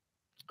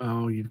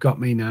 Oh, you've got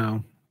me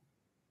now.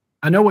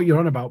 I know what you're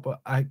on about,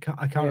 but I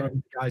can't remember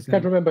the guy's name.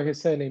 Can't remember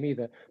his surname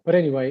either. But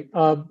anyway,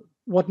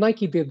 what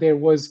Nike did there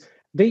was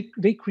they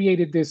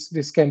created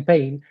this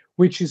campaign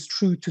which is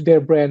true to their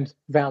brand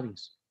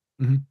values,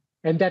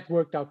 and that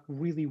worked out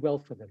really well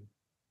for them.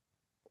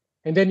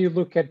 And then you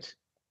look at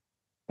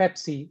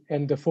Pepsi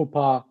and the faux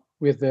pas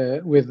with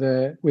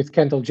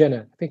Kendall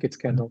Jenner. I think it's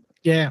Kendall.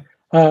 Yeah.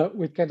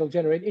 With Kendall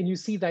Jenner, and you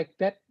see that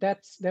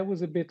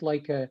was a bit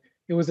like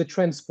it was a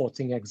trend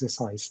spotting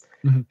exercise,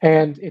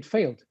 and it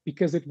failed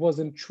because it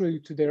wasn't true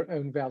to their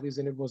own values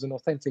and it wasn't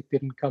authentic,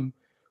 didn't come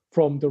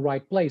from the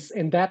right place.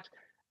 And that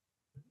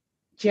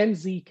Gen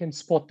Z can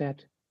spot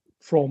that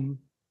from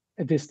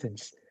a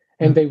distance,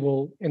 and they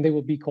will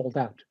be called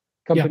out.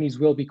 Companies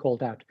will be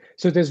called out.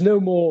 So there's no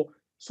more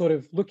sort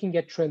of looking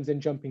at trends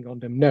and jumping on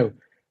them. No,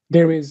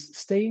 there is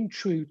staying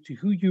true to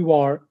who you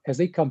are as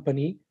a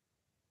company,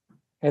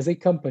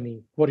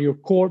 what your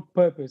core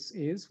purpose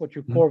is, what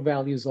your core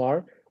values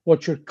are,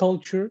 what your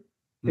culture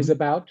is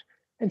about,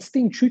 and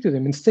staying true to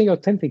them and staying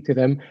authentic to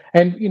them,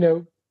 and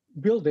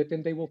build it,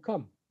 and they will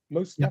come,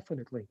 most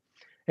definitely.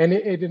 And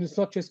it's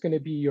not just going to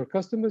be your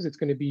customers, it's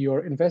going to be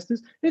your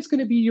investors, it's going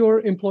to be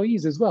your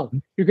employees as well.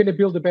 You're going to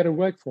build a better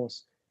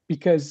workforce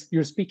because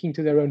you're speaking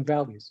to their own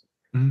values.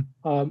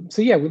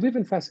 So yeah, we live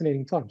in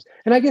fascinating times.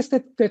 And I guess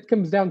that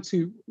comes down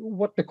to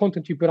what the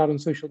content you put out on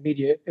social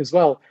media as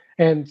well,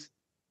 and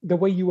the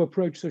way you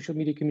approach social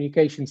media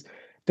communications.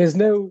 There's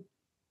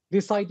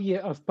this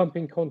idea of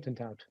pumping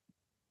content out,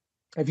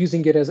 of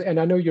using it as, and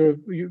I know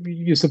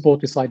you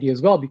support this idea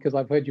as well, because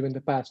I've heard you in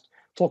the past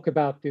talk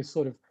about this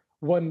sort of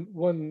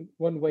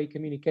one-way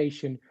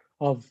communication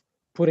of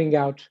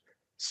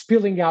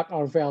spilling out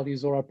our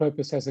values or our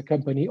purpose as a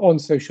company on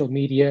social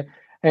media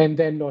and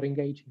then not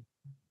engaging.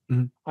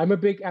 I'm a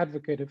big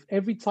advocate of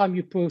every time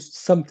you post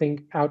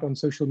something out on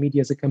social media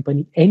as a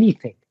company,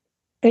 anything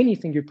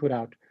you put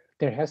out,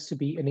 there has to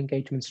be an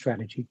engagement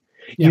strategy.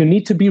 You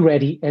need to be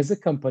ready as a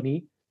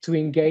company to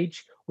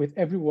engage with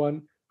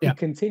everyone who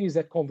continues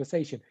that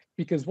conversation,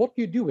 because what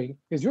you're doing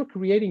is you're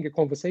creating a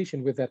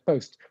conversation with that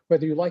post,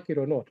 whether you like it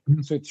or not.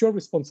 So it's your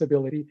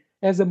responsibility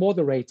as a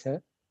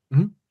moderator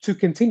to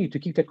continue to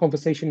keep that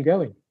conversation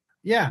going.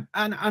 Yeah,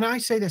 and I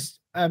say this,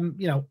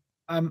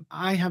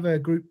 I have a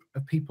group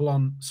of people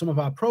on some of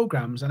our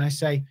programs, and I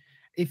say,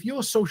 if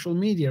your social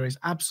media is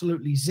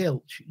absolutely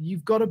zilch,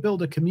 you've got to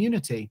build a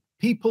community,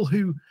 people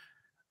who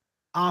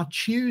are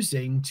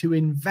choosing to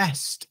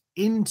invest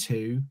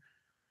into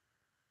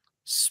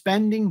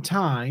spending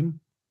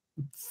time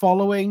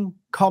following,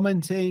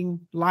 commenting,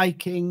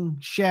 liking,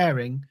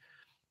 sharing.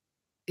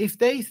 If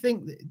they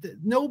think that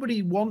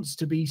nobody wants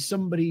to be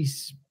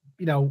somebody's,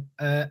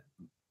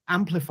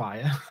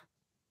 amplifier,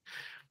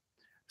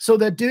 so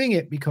they're doing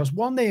it because,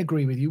 one, they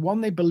agree with you,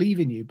 one, they believe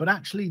in you, but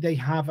actually they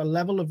have a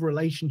level of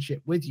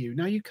relationship with you.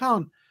 Now, you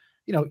can't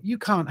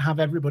have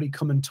everybody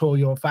come and tour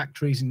your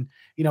factories and,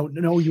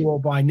 know you all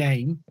by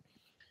name.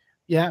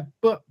 Yeah.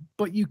 But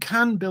you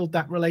can build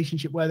that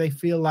relationship where they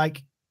feel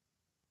like,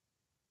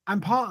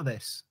 I'm part of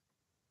this.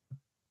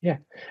 Yeah.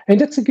 And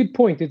that's a good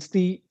point. It's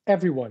the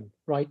everyone,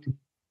 right?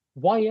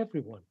 Why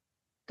everyone?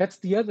 That's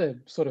the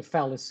other sort of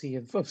fallacy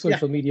of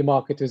social media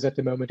marketers at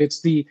the moment.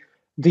 It's the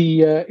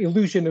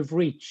illusion of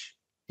reach.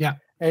 Yeah.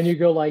 And you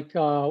go like,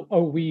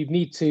 we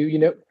need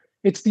to,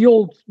 it's the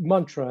old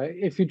mantra.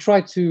 If you try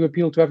to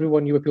appeal to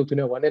everyone, you appeal to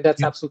no one. And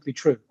that's absolutely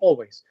true,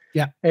 always.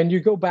 Yeah. And you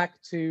go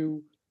back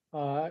to,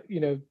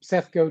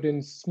 Seth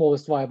Godin's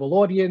smallest viable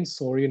audience,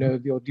 or,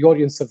 the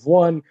audience of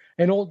one,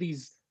 and all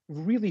these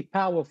really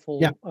powerful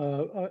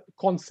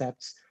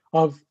concepts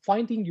of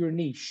finding your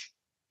niche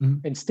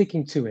and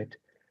sticking to it.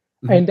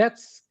 And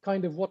that's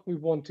kind of what we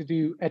want to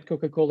do at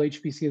Coca-Cola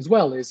HBC as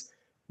well. Is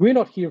we're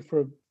not here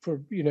for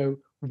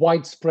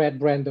widespread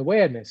brand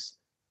awareness.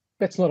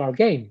 That's not our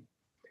game.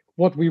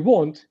 What we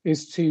want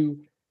is to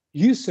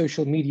use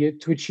social media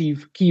to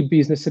achieve key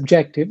business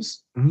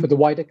objectives for the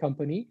wider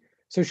company.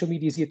 Social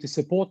media is here to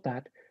support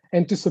that.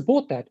 And to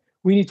support that,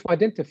 we need to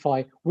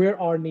identify where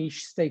our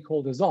niche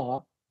stakeholders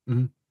are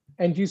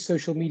and use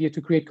social media to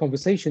create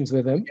conversations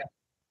with them. Yeah.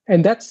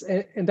 And that's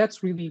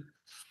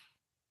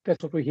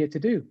what we're here to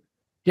do.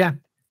 Yeah.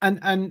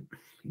 And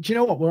do you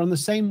know what? We're on the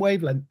same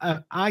wavelength.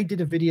 I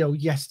did a video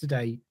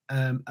yesterday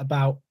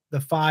about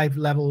the 5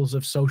 levels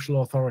of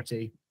social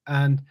authority.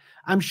 And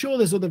I'm sure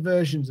there's other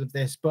versions of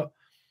this, but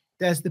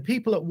there's the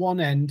people at one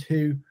end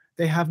who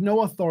they have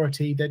no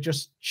authority. They're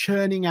just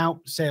churning out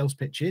sales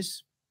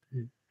pitches.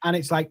 And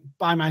it's like,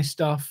 buy my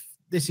stuff.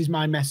 This is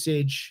my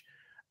message.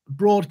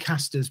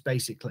 Broadcasters,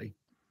 basically.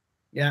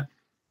 Yeah.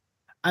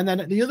 And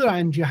then at the other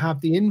end, you have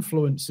the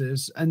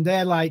influencers, and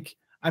they're like,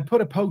 I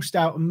put a post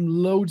out and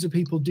loads of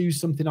people do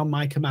something on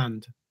my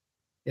command.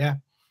 Yeah.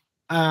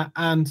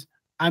 And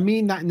I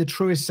mean that in the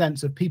truest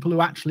sense of people who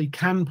actually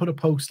can put a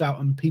post out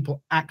and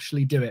people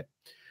actually do it.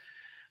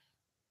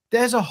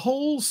 There's a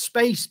whole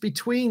space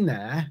between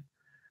there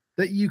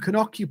that you can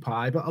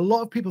occupy, but a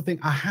lot of people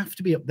think, I have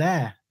to be up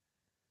there.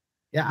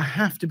 Yeah, I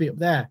have to be up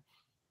there.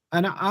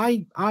 And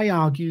I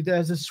argue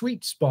there's a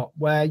sweet spot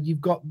where you've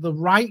got the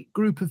right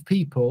group of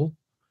people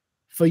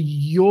for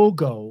your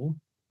goal.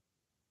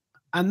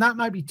 And that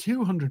might be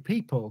 200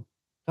 people.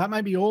 That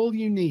might be all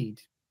you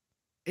need.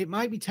 It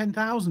might be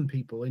 10,000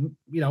 people. And,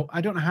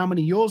 I don't know how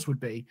many yours would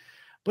be,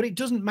 but it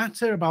doesn't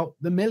matter about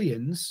the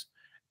millions.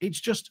 It's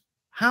just,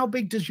 how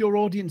big does your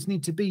audience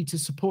need to be to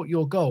support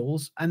your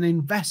goals, and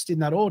invest in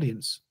that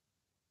audience?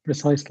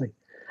 Precisely.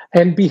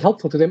 And be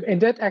helpful to them. And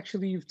that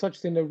actually, you've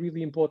touched in a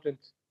really important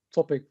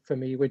topic for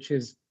me, which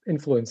is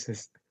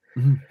influences.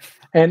 Mm-hmm.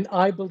 And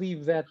I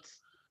believe that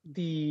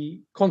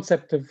the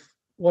concept of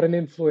what an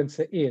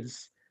influencer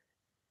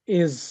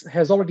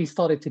has already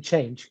started to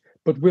change,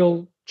 but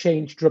will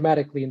change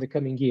dramatically in the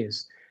coming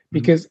years.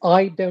 Because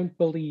I don't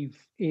believe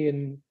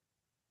in,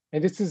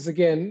 and this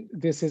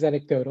is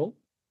anecdotal,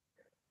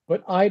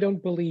 but I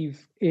don't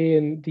believe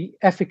in the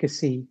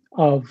efficacy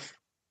of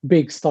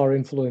big star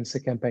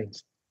influencer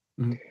campaigns.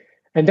 Mm-hmm.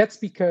 And that's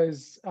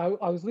because I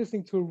was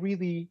listening to a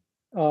really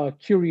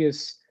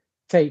curious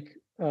take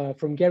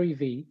from Gary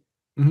Vee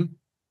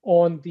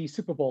on the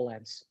Super Bowl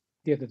ads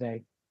the other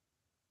day.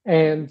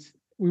 And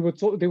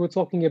they were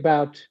talking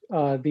about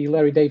the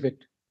Larry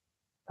David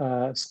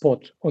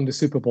spot on the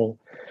Super Bowl.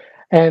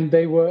 And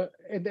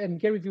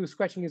Gary Vee was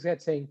scratching his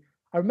head saying,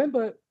 I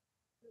remember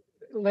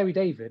Larry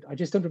David, I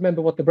just don't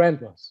remember what the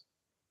brand was.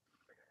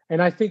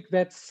 And I think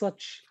that's for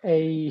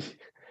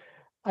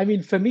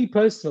me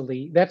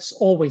personally, that's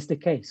always the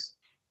case.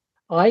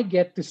 I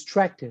get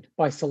distracted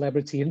by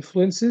celebrity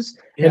influences,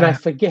 and I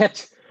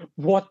forget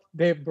what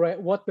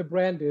the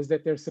brand is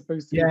that they're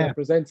supposed to be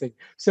representing.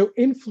 So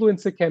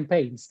influencer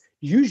campaigns,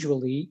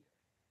 usually,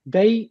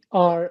 they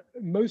are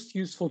most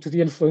useful to the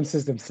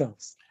influencers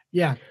themselves.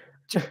 Yeah.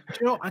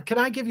 Can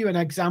I give you an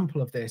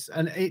example of this?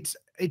 And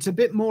it's a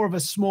bit more of a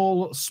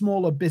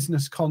smaller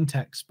business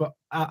context, but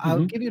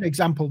I'll give you an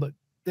example that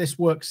this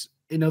works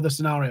in other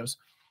scenarios.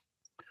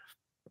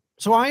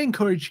 So I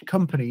encourage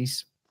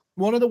companies,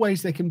 one of the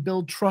ways they can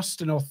build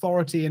trust and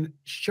authority and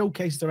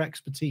showcase their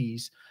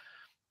expertise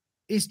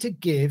is to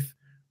give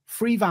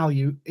free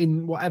value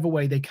in whatever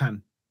way they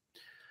can.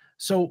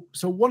 So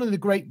one of the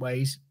great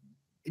ways,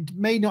 it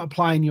may not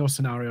apply in your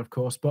scenario, of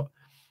course, but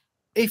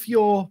if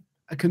you're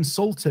a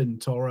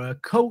consultant or a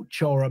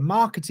coach or a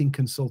marketing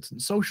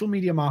consultant, social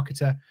media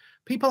marketer,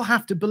 people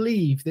have to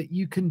believe that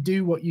you can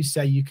do what you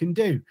say you can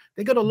do.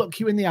 They got to look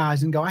you in the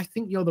eyes and go, I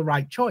think you're the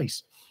right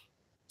choice.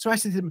 So I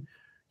said to them,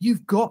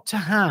 you've got to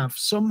have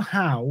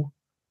somehow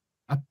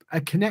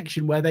a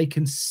connection where they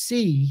can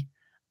see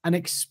and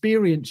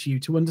experience you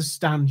to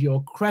understand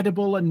you're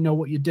credible and know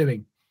what you're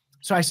doing.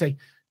 So I say,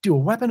 do a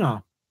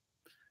webinar.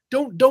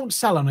 Don't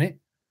sell on it.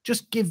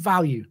 Just give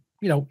value.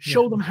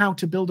 Show them how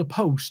to build a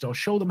post, or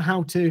show them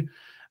how to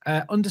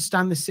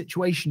understand the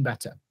situation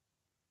better.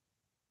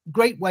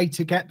 Great way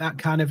to get that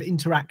kind of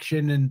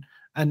interaction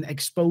and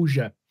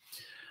exposure.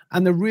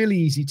 And they're really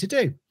easy to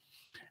do.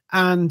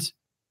 And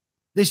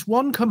this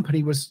one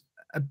company was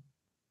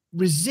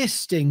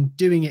resisting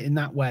doing it in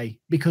that way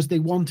because they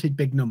wanted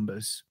big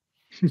numbers.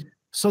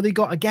 So they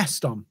got a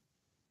guest on.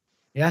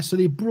 Yeah. So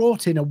they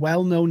brought in a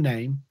well-known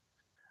name,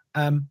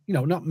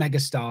 not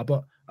megastar,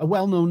 but a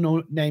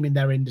well-known name in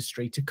their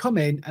industry to come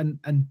in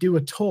and do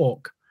a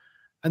talk.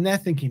 And they're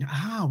thinking,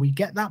 we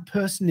get that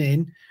person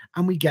in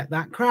and we get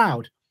that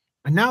crowd.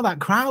 And now that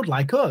crowd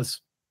like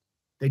us.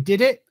 They did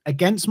it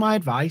against my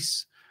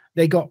advice.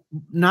 They got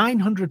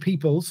 900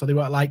 people. So they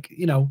were like,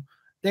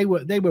 they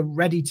were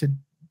ready to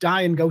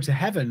die and go to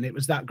heaven. It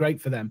was that great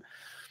for them.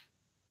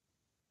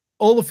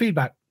 All the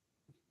feedback.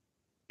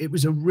 It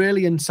was a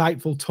really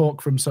insightful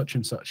talk from such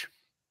and such.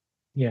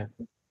 Yeah.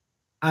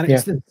 And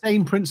it's the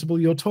same principle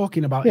you're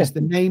talking about. Is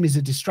the name is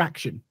a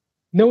distraction.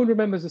 No one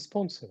remembers the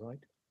sponsor, right?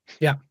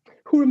 Yeah.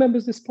 Who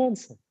remembers the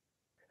sponsor?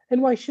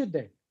 And why should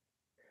they?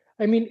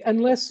 I mean,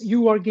 unless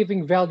you are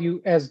giving value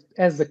as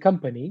a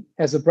company,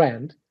 as a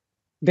brand,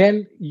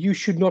 then you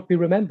should not be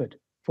remembered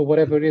for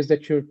whatever it is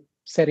that you're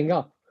setting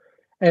up.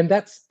 And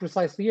that's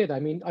precisely it.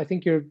 I mean, I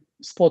think you're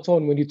spot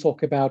on when you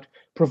talk about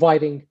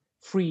providing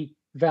free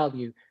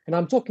value. And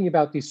I'm talking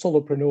about these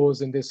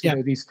solopreneurs and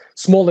these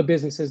smaller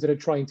businesses that are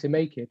trying to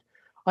make it.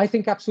 I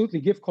think absolutely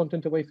give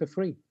content away for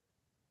free.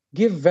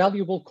 Give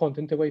valuable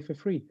content away for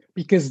free,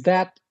 because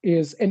that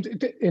is,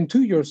 and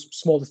to your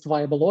smallest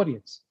viable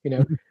audience,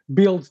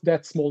 build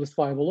that smallest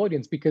viable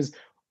audience, because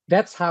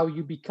that's how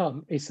you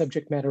become a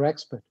subject matter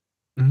expert.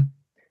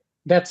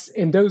 Mm-hmm.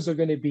 And those are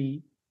going to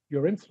be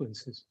your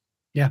influencers.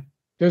 Yeah.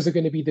 Those are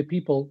going to be the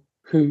people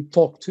who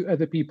talk to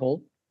other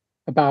people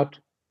about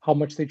how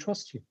much they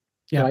trust you,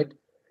 right?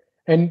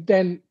 And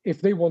then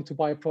if they want to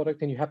buy a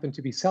product and you happen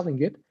to be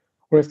selling it,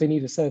 or if they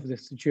need a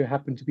service that you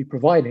happen to be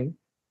providing,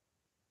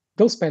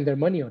 they'll spend their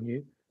money on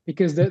you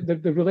because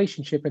the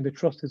relationship and the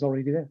trust is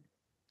already there.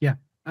 Yeah,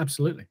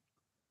 absolutely.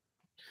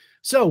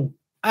 So,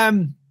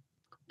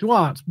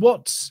 Duarte,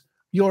 what's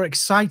your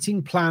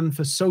exciting plan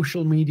for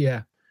social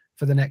media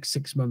for the next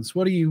 6 months?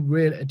 What do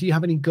you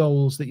have any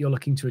goals that you're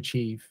looking to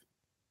achieve?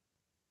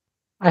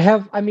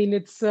 I mean,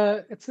 it's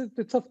a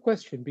tough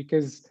question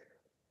because,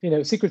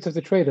 secrets of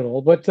the trade and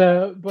all, but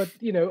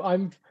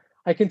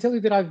I can tell you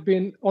that I've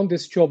been on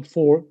this job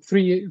for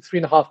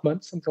 3.5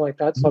 months, something like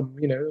that. So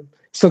I'm,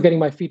 still getting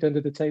my feet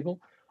under the table.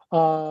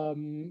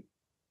 I'm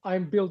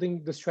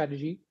building the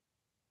strategy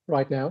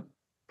right now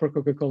for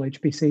Coca-Cola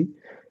hbc.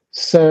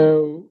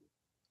 So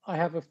I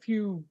have a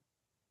few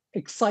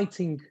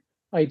exciting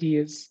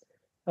ideas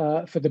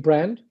for the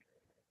brand,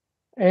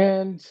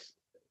 and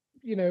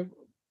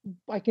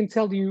I can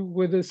tell you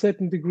with a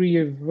certain degree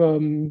of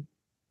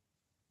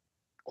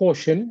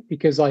caution,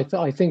 because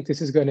I think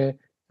this is going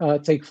to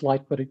take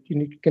flight, but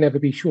you can never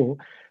be sure,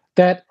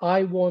 that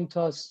I want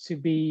us to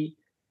be,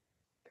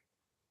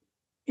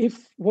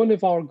 if one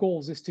of our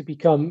goals is to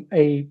become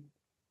a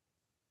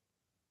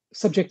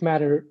subject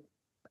matter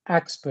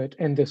expert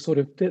and the sort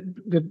of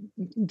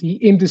the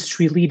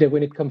industry leader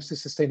when it comes to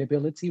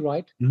sustainability,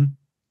 right? Mm-hmm.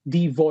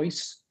 The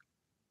voice,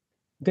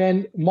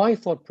 then my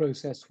thought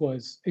process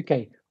was,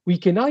 okay, we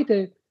can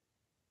either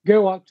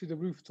go out to the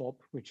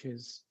rooftop, which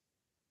is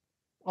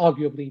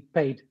arguably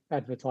paid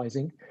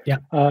advertising,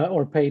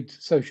 or paid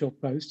social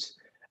posts,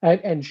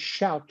 and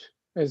shout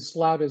as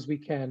loud as we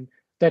can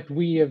that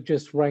we have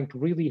just ranked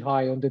really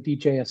high on the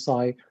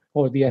DJSI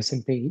or the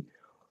S&P,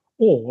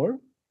 or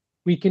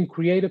we can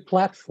create a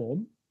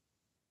platform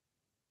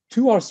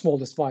to our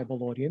smallest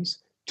viable audience,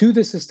 to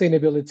the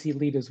sustainability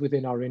leaders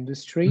within our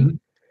industry,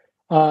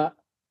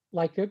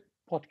 like a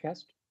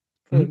podcast,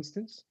 for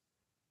instance,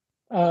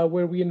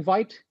 where we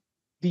invite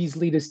these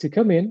leaders to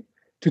come in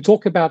to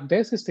talk about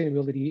their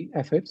sustainability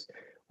efforts.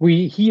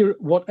 We hear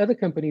what other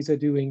companies are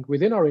doing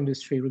within our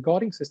industry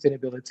regarding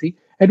sustainability,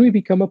 and we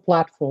become a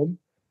platform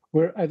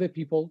where other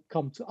people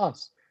come to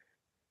us.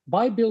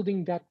 By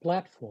building that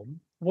platform,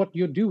 what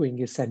you're doing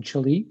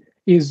essentially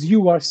is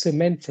you are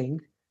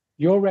cementing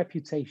your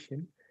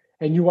reputation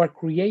and you are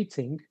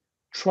creating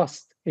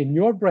trust in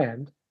your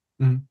brand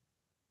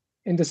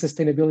in the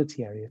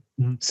sustainability area.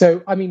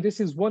 So, I mean, this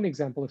is one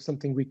example of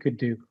something we could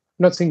do. I'm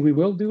not saying we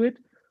will do it,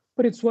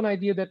 but it's one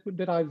idea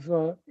that I've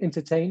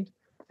entertained,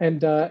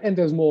 and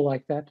there's more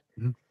like that.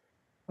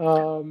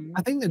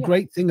 I think the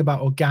great thing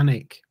about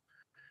organic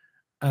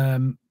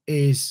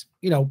is,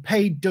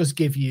 paid does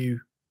give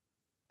you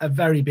a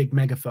very big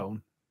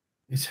megaphone.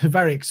 It's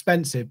very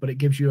expensive, but it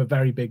gives you a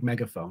very big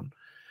megaphone.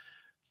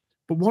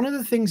 But one of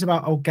the things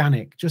about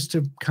organic, just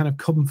to kind of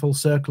come full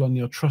circle on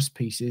your trust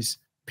piece, is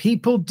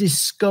people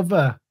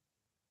discover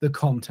the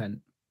content.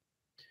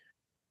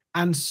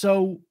 And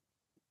so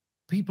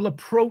people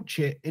approach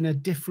it in a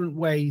different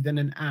way than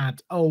an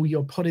ad. Oh,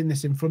 you're putting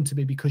this in front of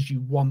me because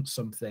you want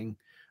something,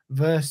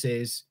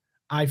 versus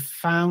I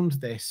found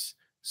this,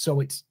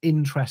 so it's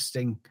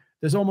interesting.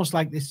 There's almost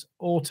like this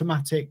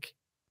automatic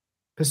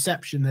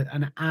perception that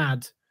an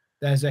ad,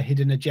 there's a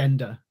hidden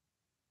agenda,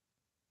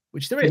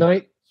 which there is.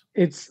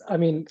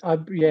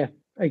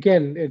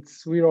 Again,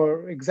 we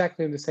are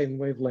exactly in the same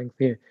wavelength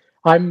here.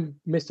 I'm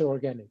Mr.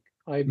 Organic.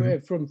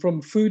 I'm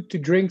from food to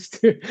drinks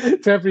to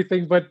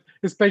everything, but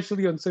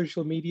especially on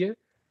social media,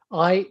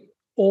 I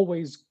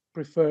always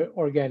prefer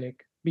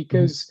organic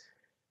because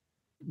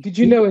did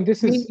you know, and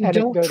this is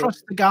anecdotal. You don't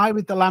trust the guy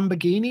with the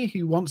Lamborghini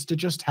who wants to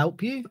just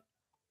help you?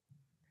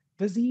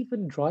 Does he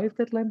even drive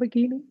that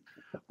Lamborghini?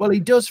 Well, he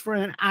does for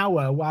an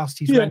hour whilst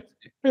he's renting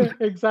it.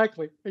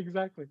 Exactly. But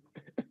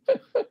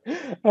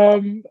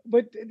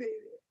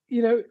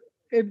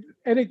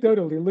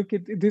anecdotally, look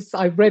at this.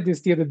 I read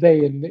this the other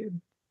day, and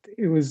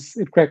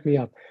it cracked me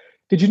up.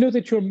 Did you know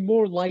that you're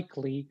more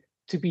likely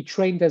to be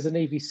trained as a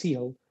Navy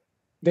SEAL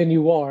than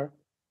you are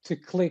to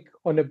click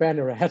on a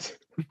banner ad?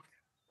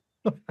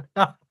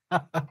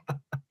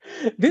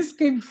 This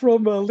came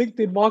from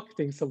LinkedIn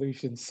Marketing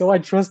Solutions, so I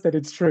trust that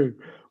it's true.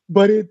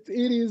 But it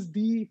is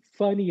the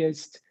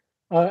funniest,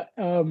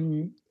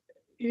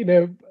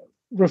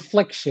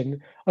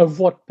 reflection of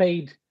what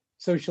paid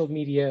social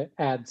media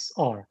ads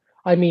are.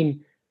 I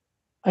mean,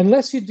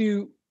 unless you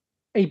do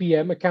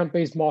ABM,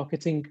 account-based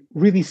marketing,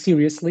 really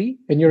seriously,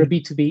 and you're a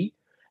B2B,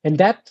 and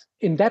that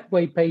in that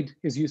way paid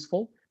is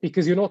useful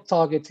because you're not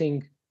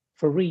targeting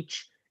for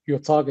reach, you're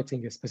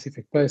targeting a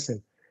specific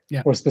person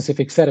or a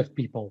specific set of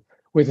people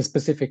with a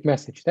specific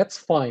message. That's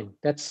fine.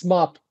 That's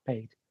smart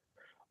paid.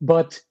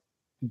 But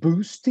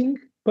boosting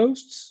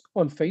posts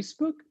on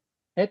Facebook,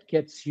 that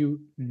gets you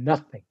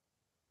nothing.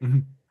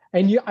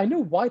 And I know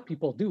why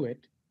people do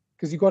it,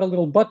 because you got a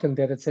little button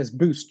there that says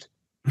boost.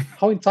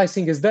 How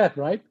enticing is that,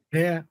 right?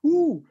 Yeah.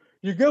 Ooh,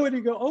 you go and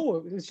you go,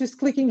 oh, it's just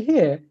clicking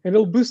here and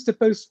it'll boost the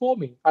post for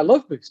me. I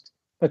love boost.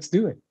 Let's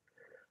do it.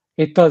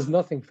 It does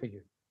nothing for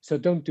you, so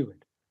don't do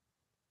it.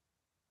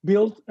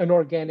 Build an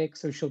organic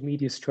social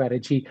media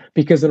strategy,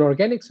 because an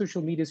organic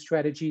social media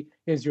strategy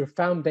is your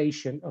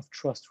foundation of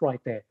trust right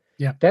there.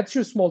 Yeah. That's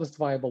your smallest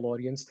viable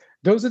audience.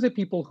 Those are the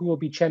people who will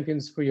be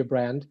champions for your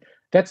brand.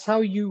 That's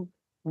how you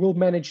will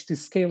manage to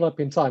scale up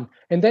in time.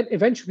 And then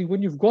eventually,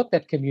 when you've got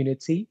that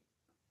community,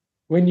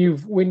 when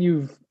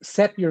you've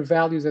set your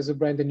values as a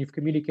brand and you've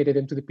communicated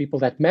them to the people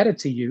that matter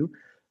to you,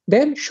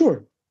 then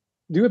sure,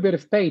 do a bit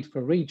of paid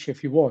for reach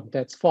if you want.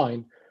 That's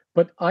fine.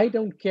 But I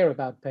don't care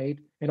about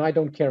paid, and I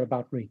don't care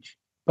about reach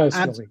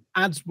personally.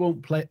 Ads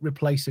won't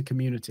replace a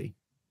community.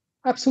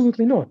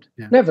 Absolutely not.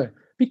 Yeah. Never.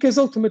 Because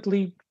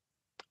ultimately,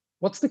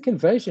 what's the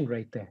conversion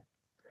rate there?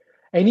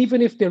 And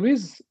even if there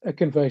is a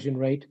conversion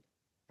rate,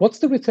 what's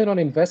the return on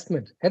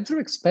investment? Ads are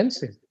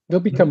expensive. They'll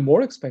become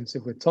more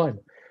expensive with time.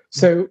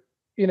 So,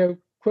 you know,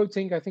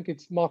 quoting, I think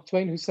it's Mark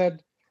Twain who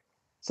said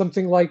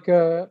something like,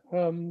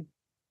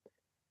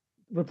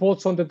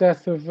 reports on the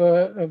death of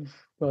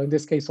well, in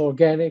this case,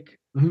 organic,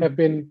 have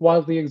been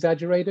wildly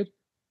exaggerated.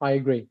 I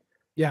agree.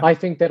 Yeah. I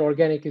think that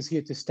organic is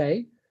here to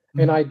stay.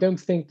 And I don't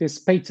think this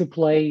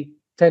pay-to-play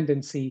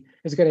tendency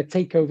is going to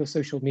take over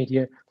social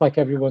media like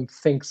everyone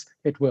thinks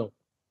it will.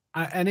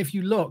 And if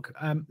you look,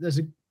 there's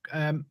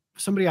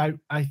somebody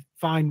I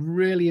find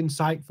really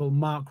insightful,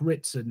 Mark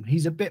Ritson.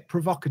 He's a bit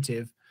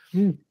provocative,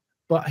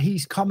 but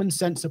his common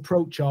sense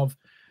approach of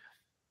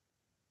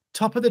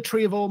top of the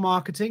tree of all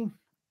marketing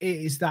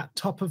is that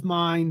top of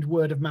mind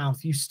word of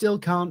mouth. You still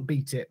can't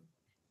beat it.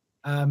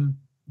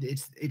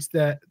 It's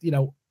the, you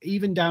know,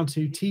 even down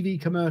to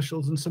TV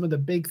commercials and some of the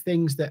big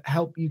things that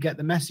help you get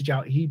the message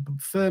out. He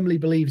firmly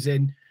believes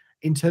in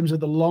terms of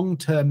the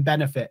long-term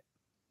benefit.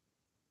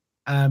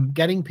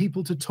 Getting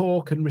people to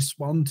talk and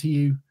respond to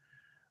you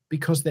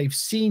because they've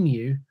seen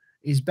you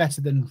is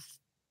better than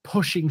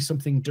pushing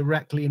something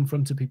directly in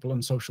front of people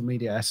on social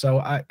media. So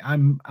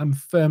I'm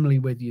firmly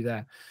with you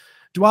there.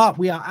 Duarte,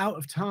 we are out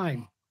of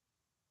time,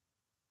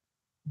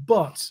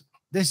 but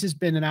this has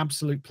been an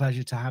absolute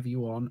pleasure to have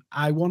you on.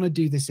 I want to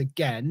do this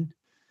again,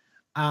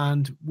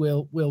 and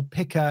we'll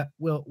put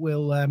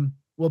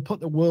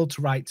the world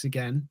to rights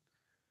again.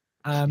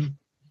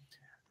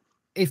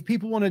 If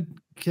people want to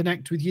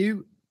connect with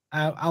you,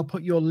 I'll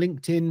put your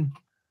LinkedIn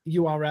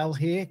URL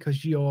here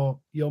because you're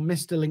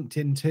Mr.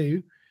 LinkedIn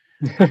too.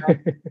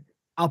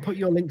 I'll put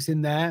your links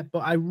in there, but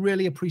I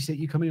really appreciate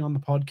you coming on the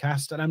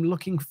podcast, and I'm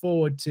looking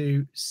forward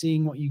to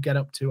seeing what you get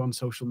up to on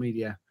social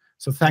media.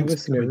 So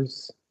thanks.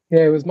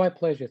 It was my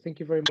pleasure.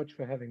 Thank you very much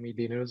for having me,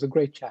 Dino. It was a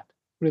great chat,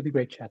 really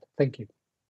great chat. Thank you.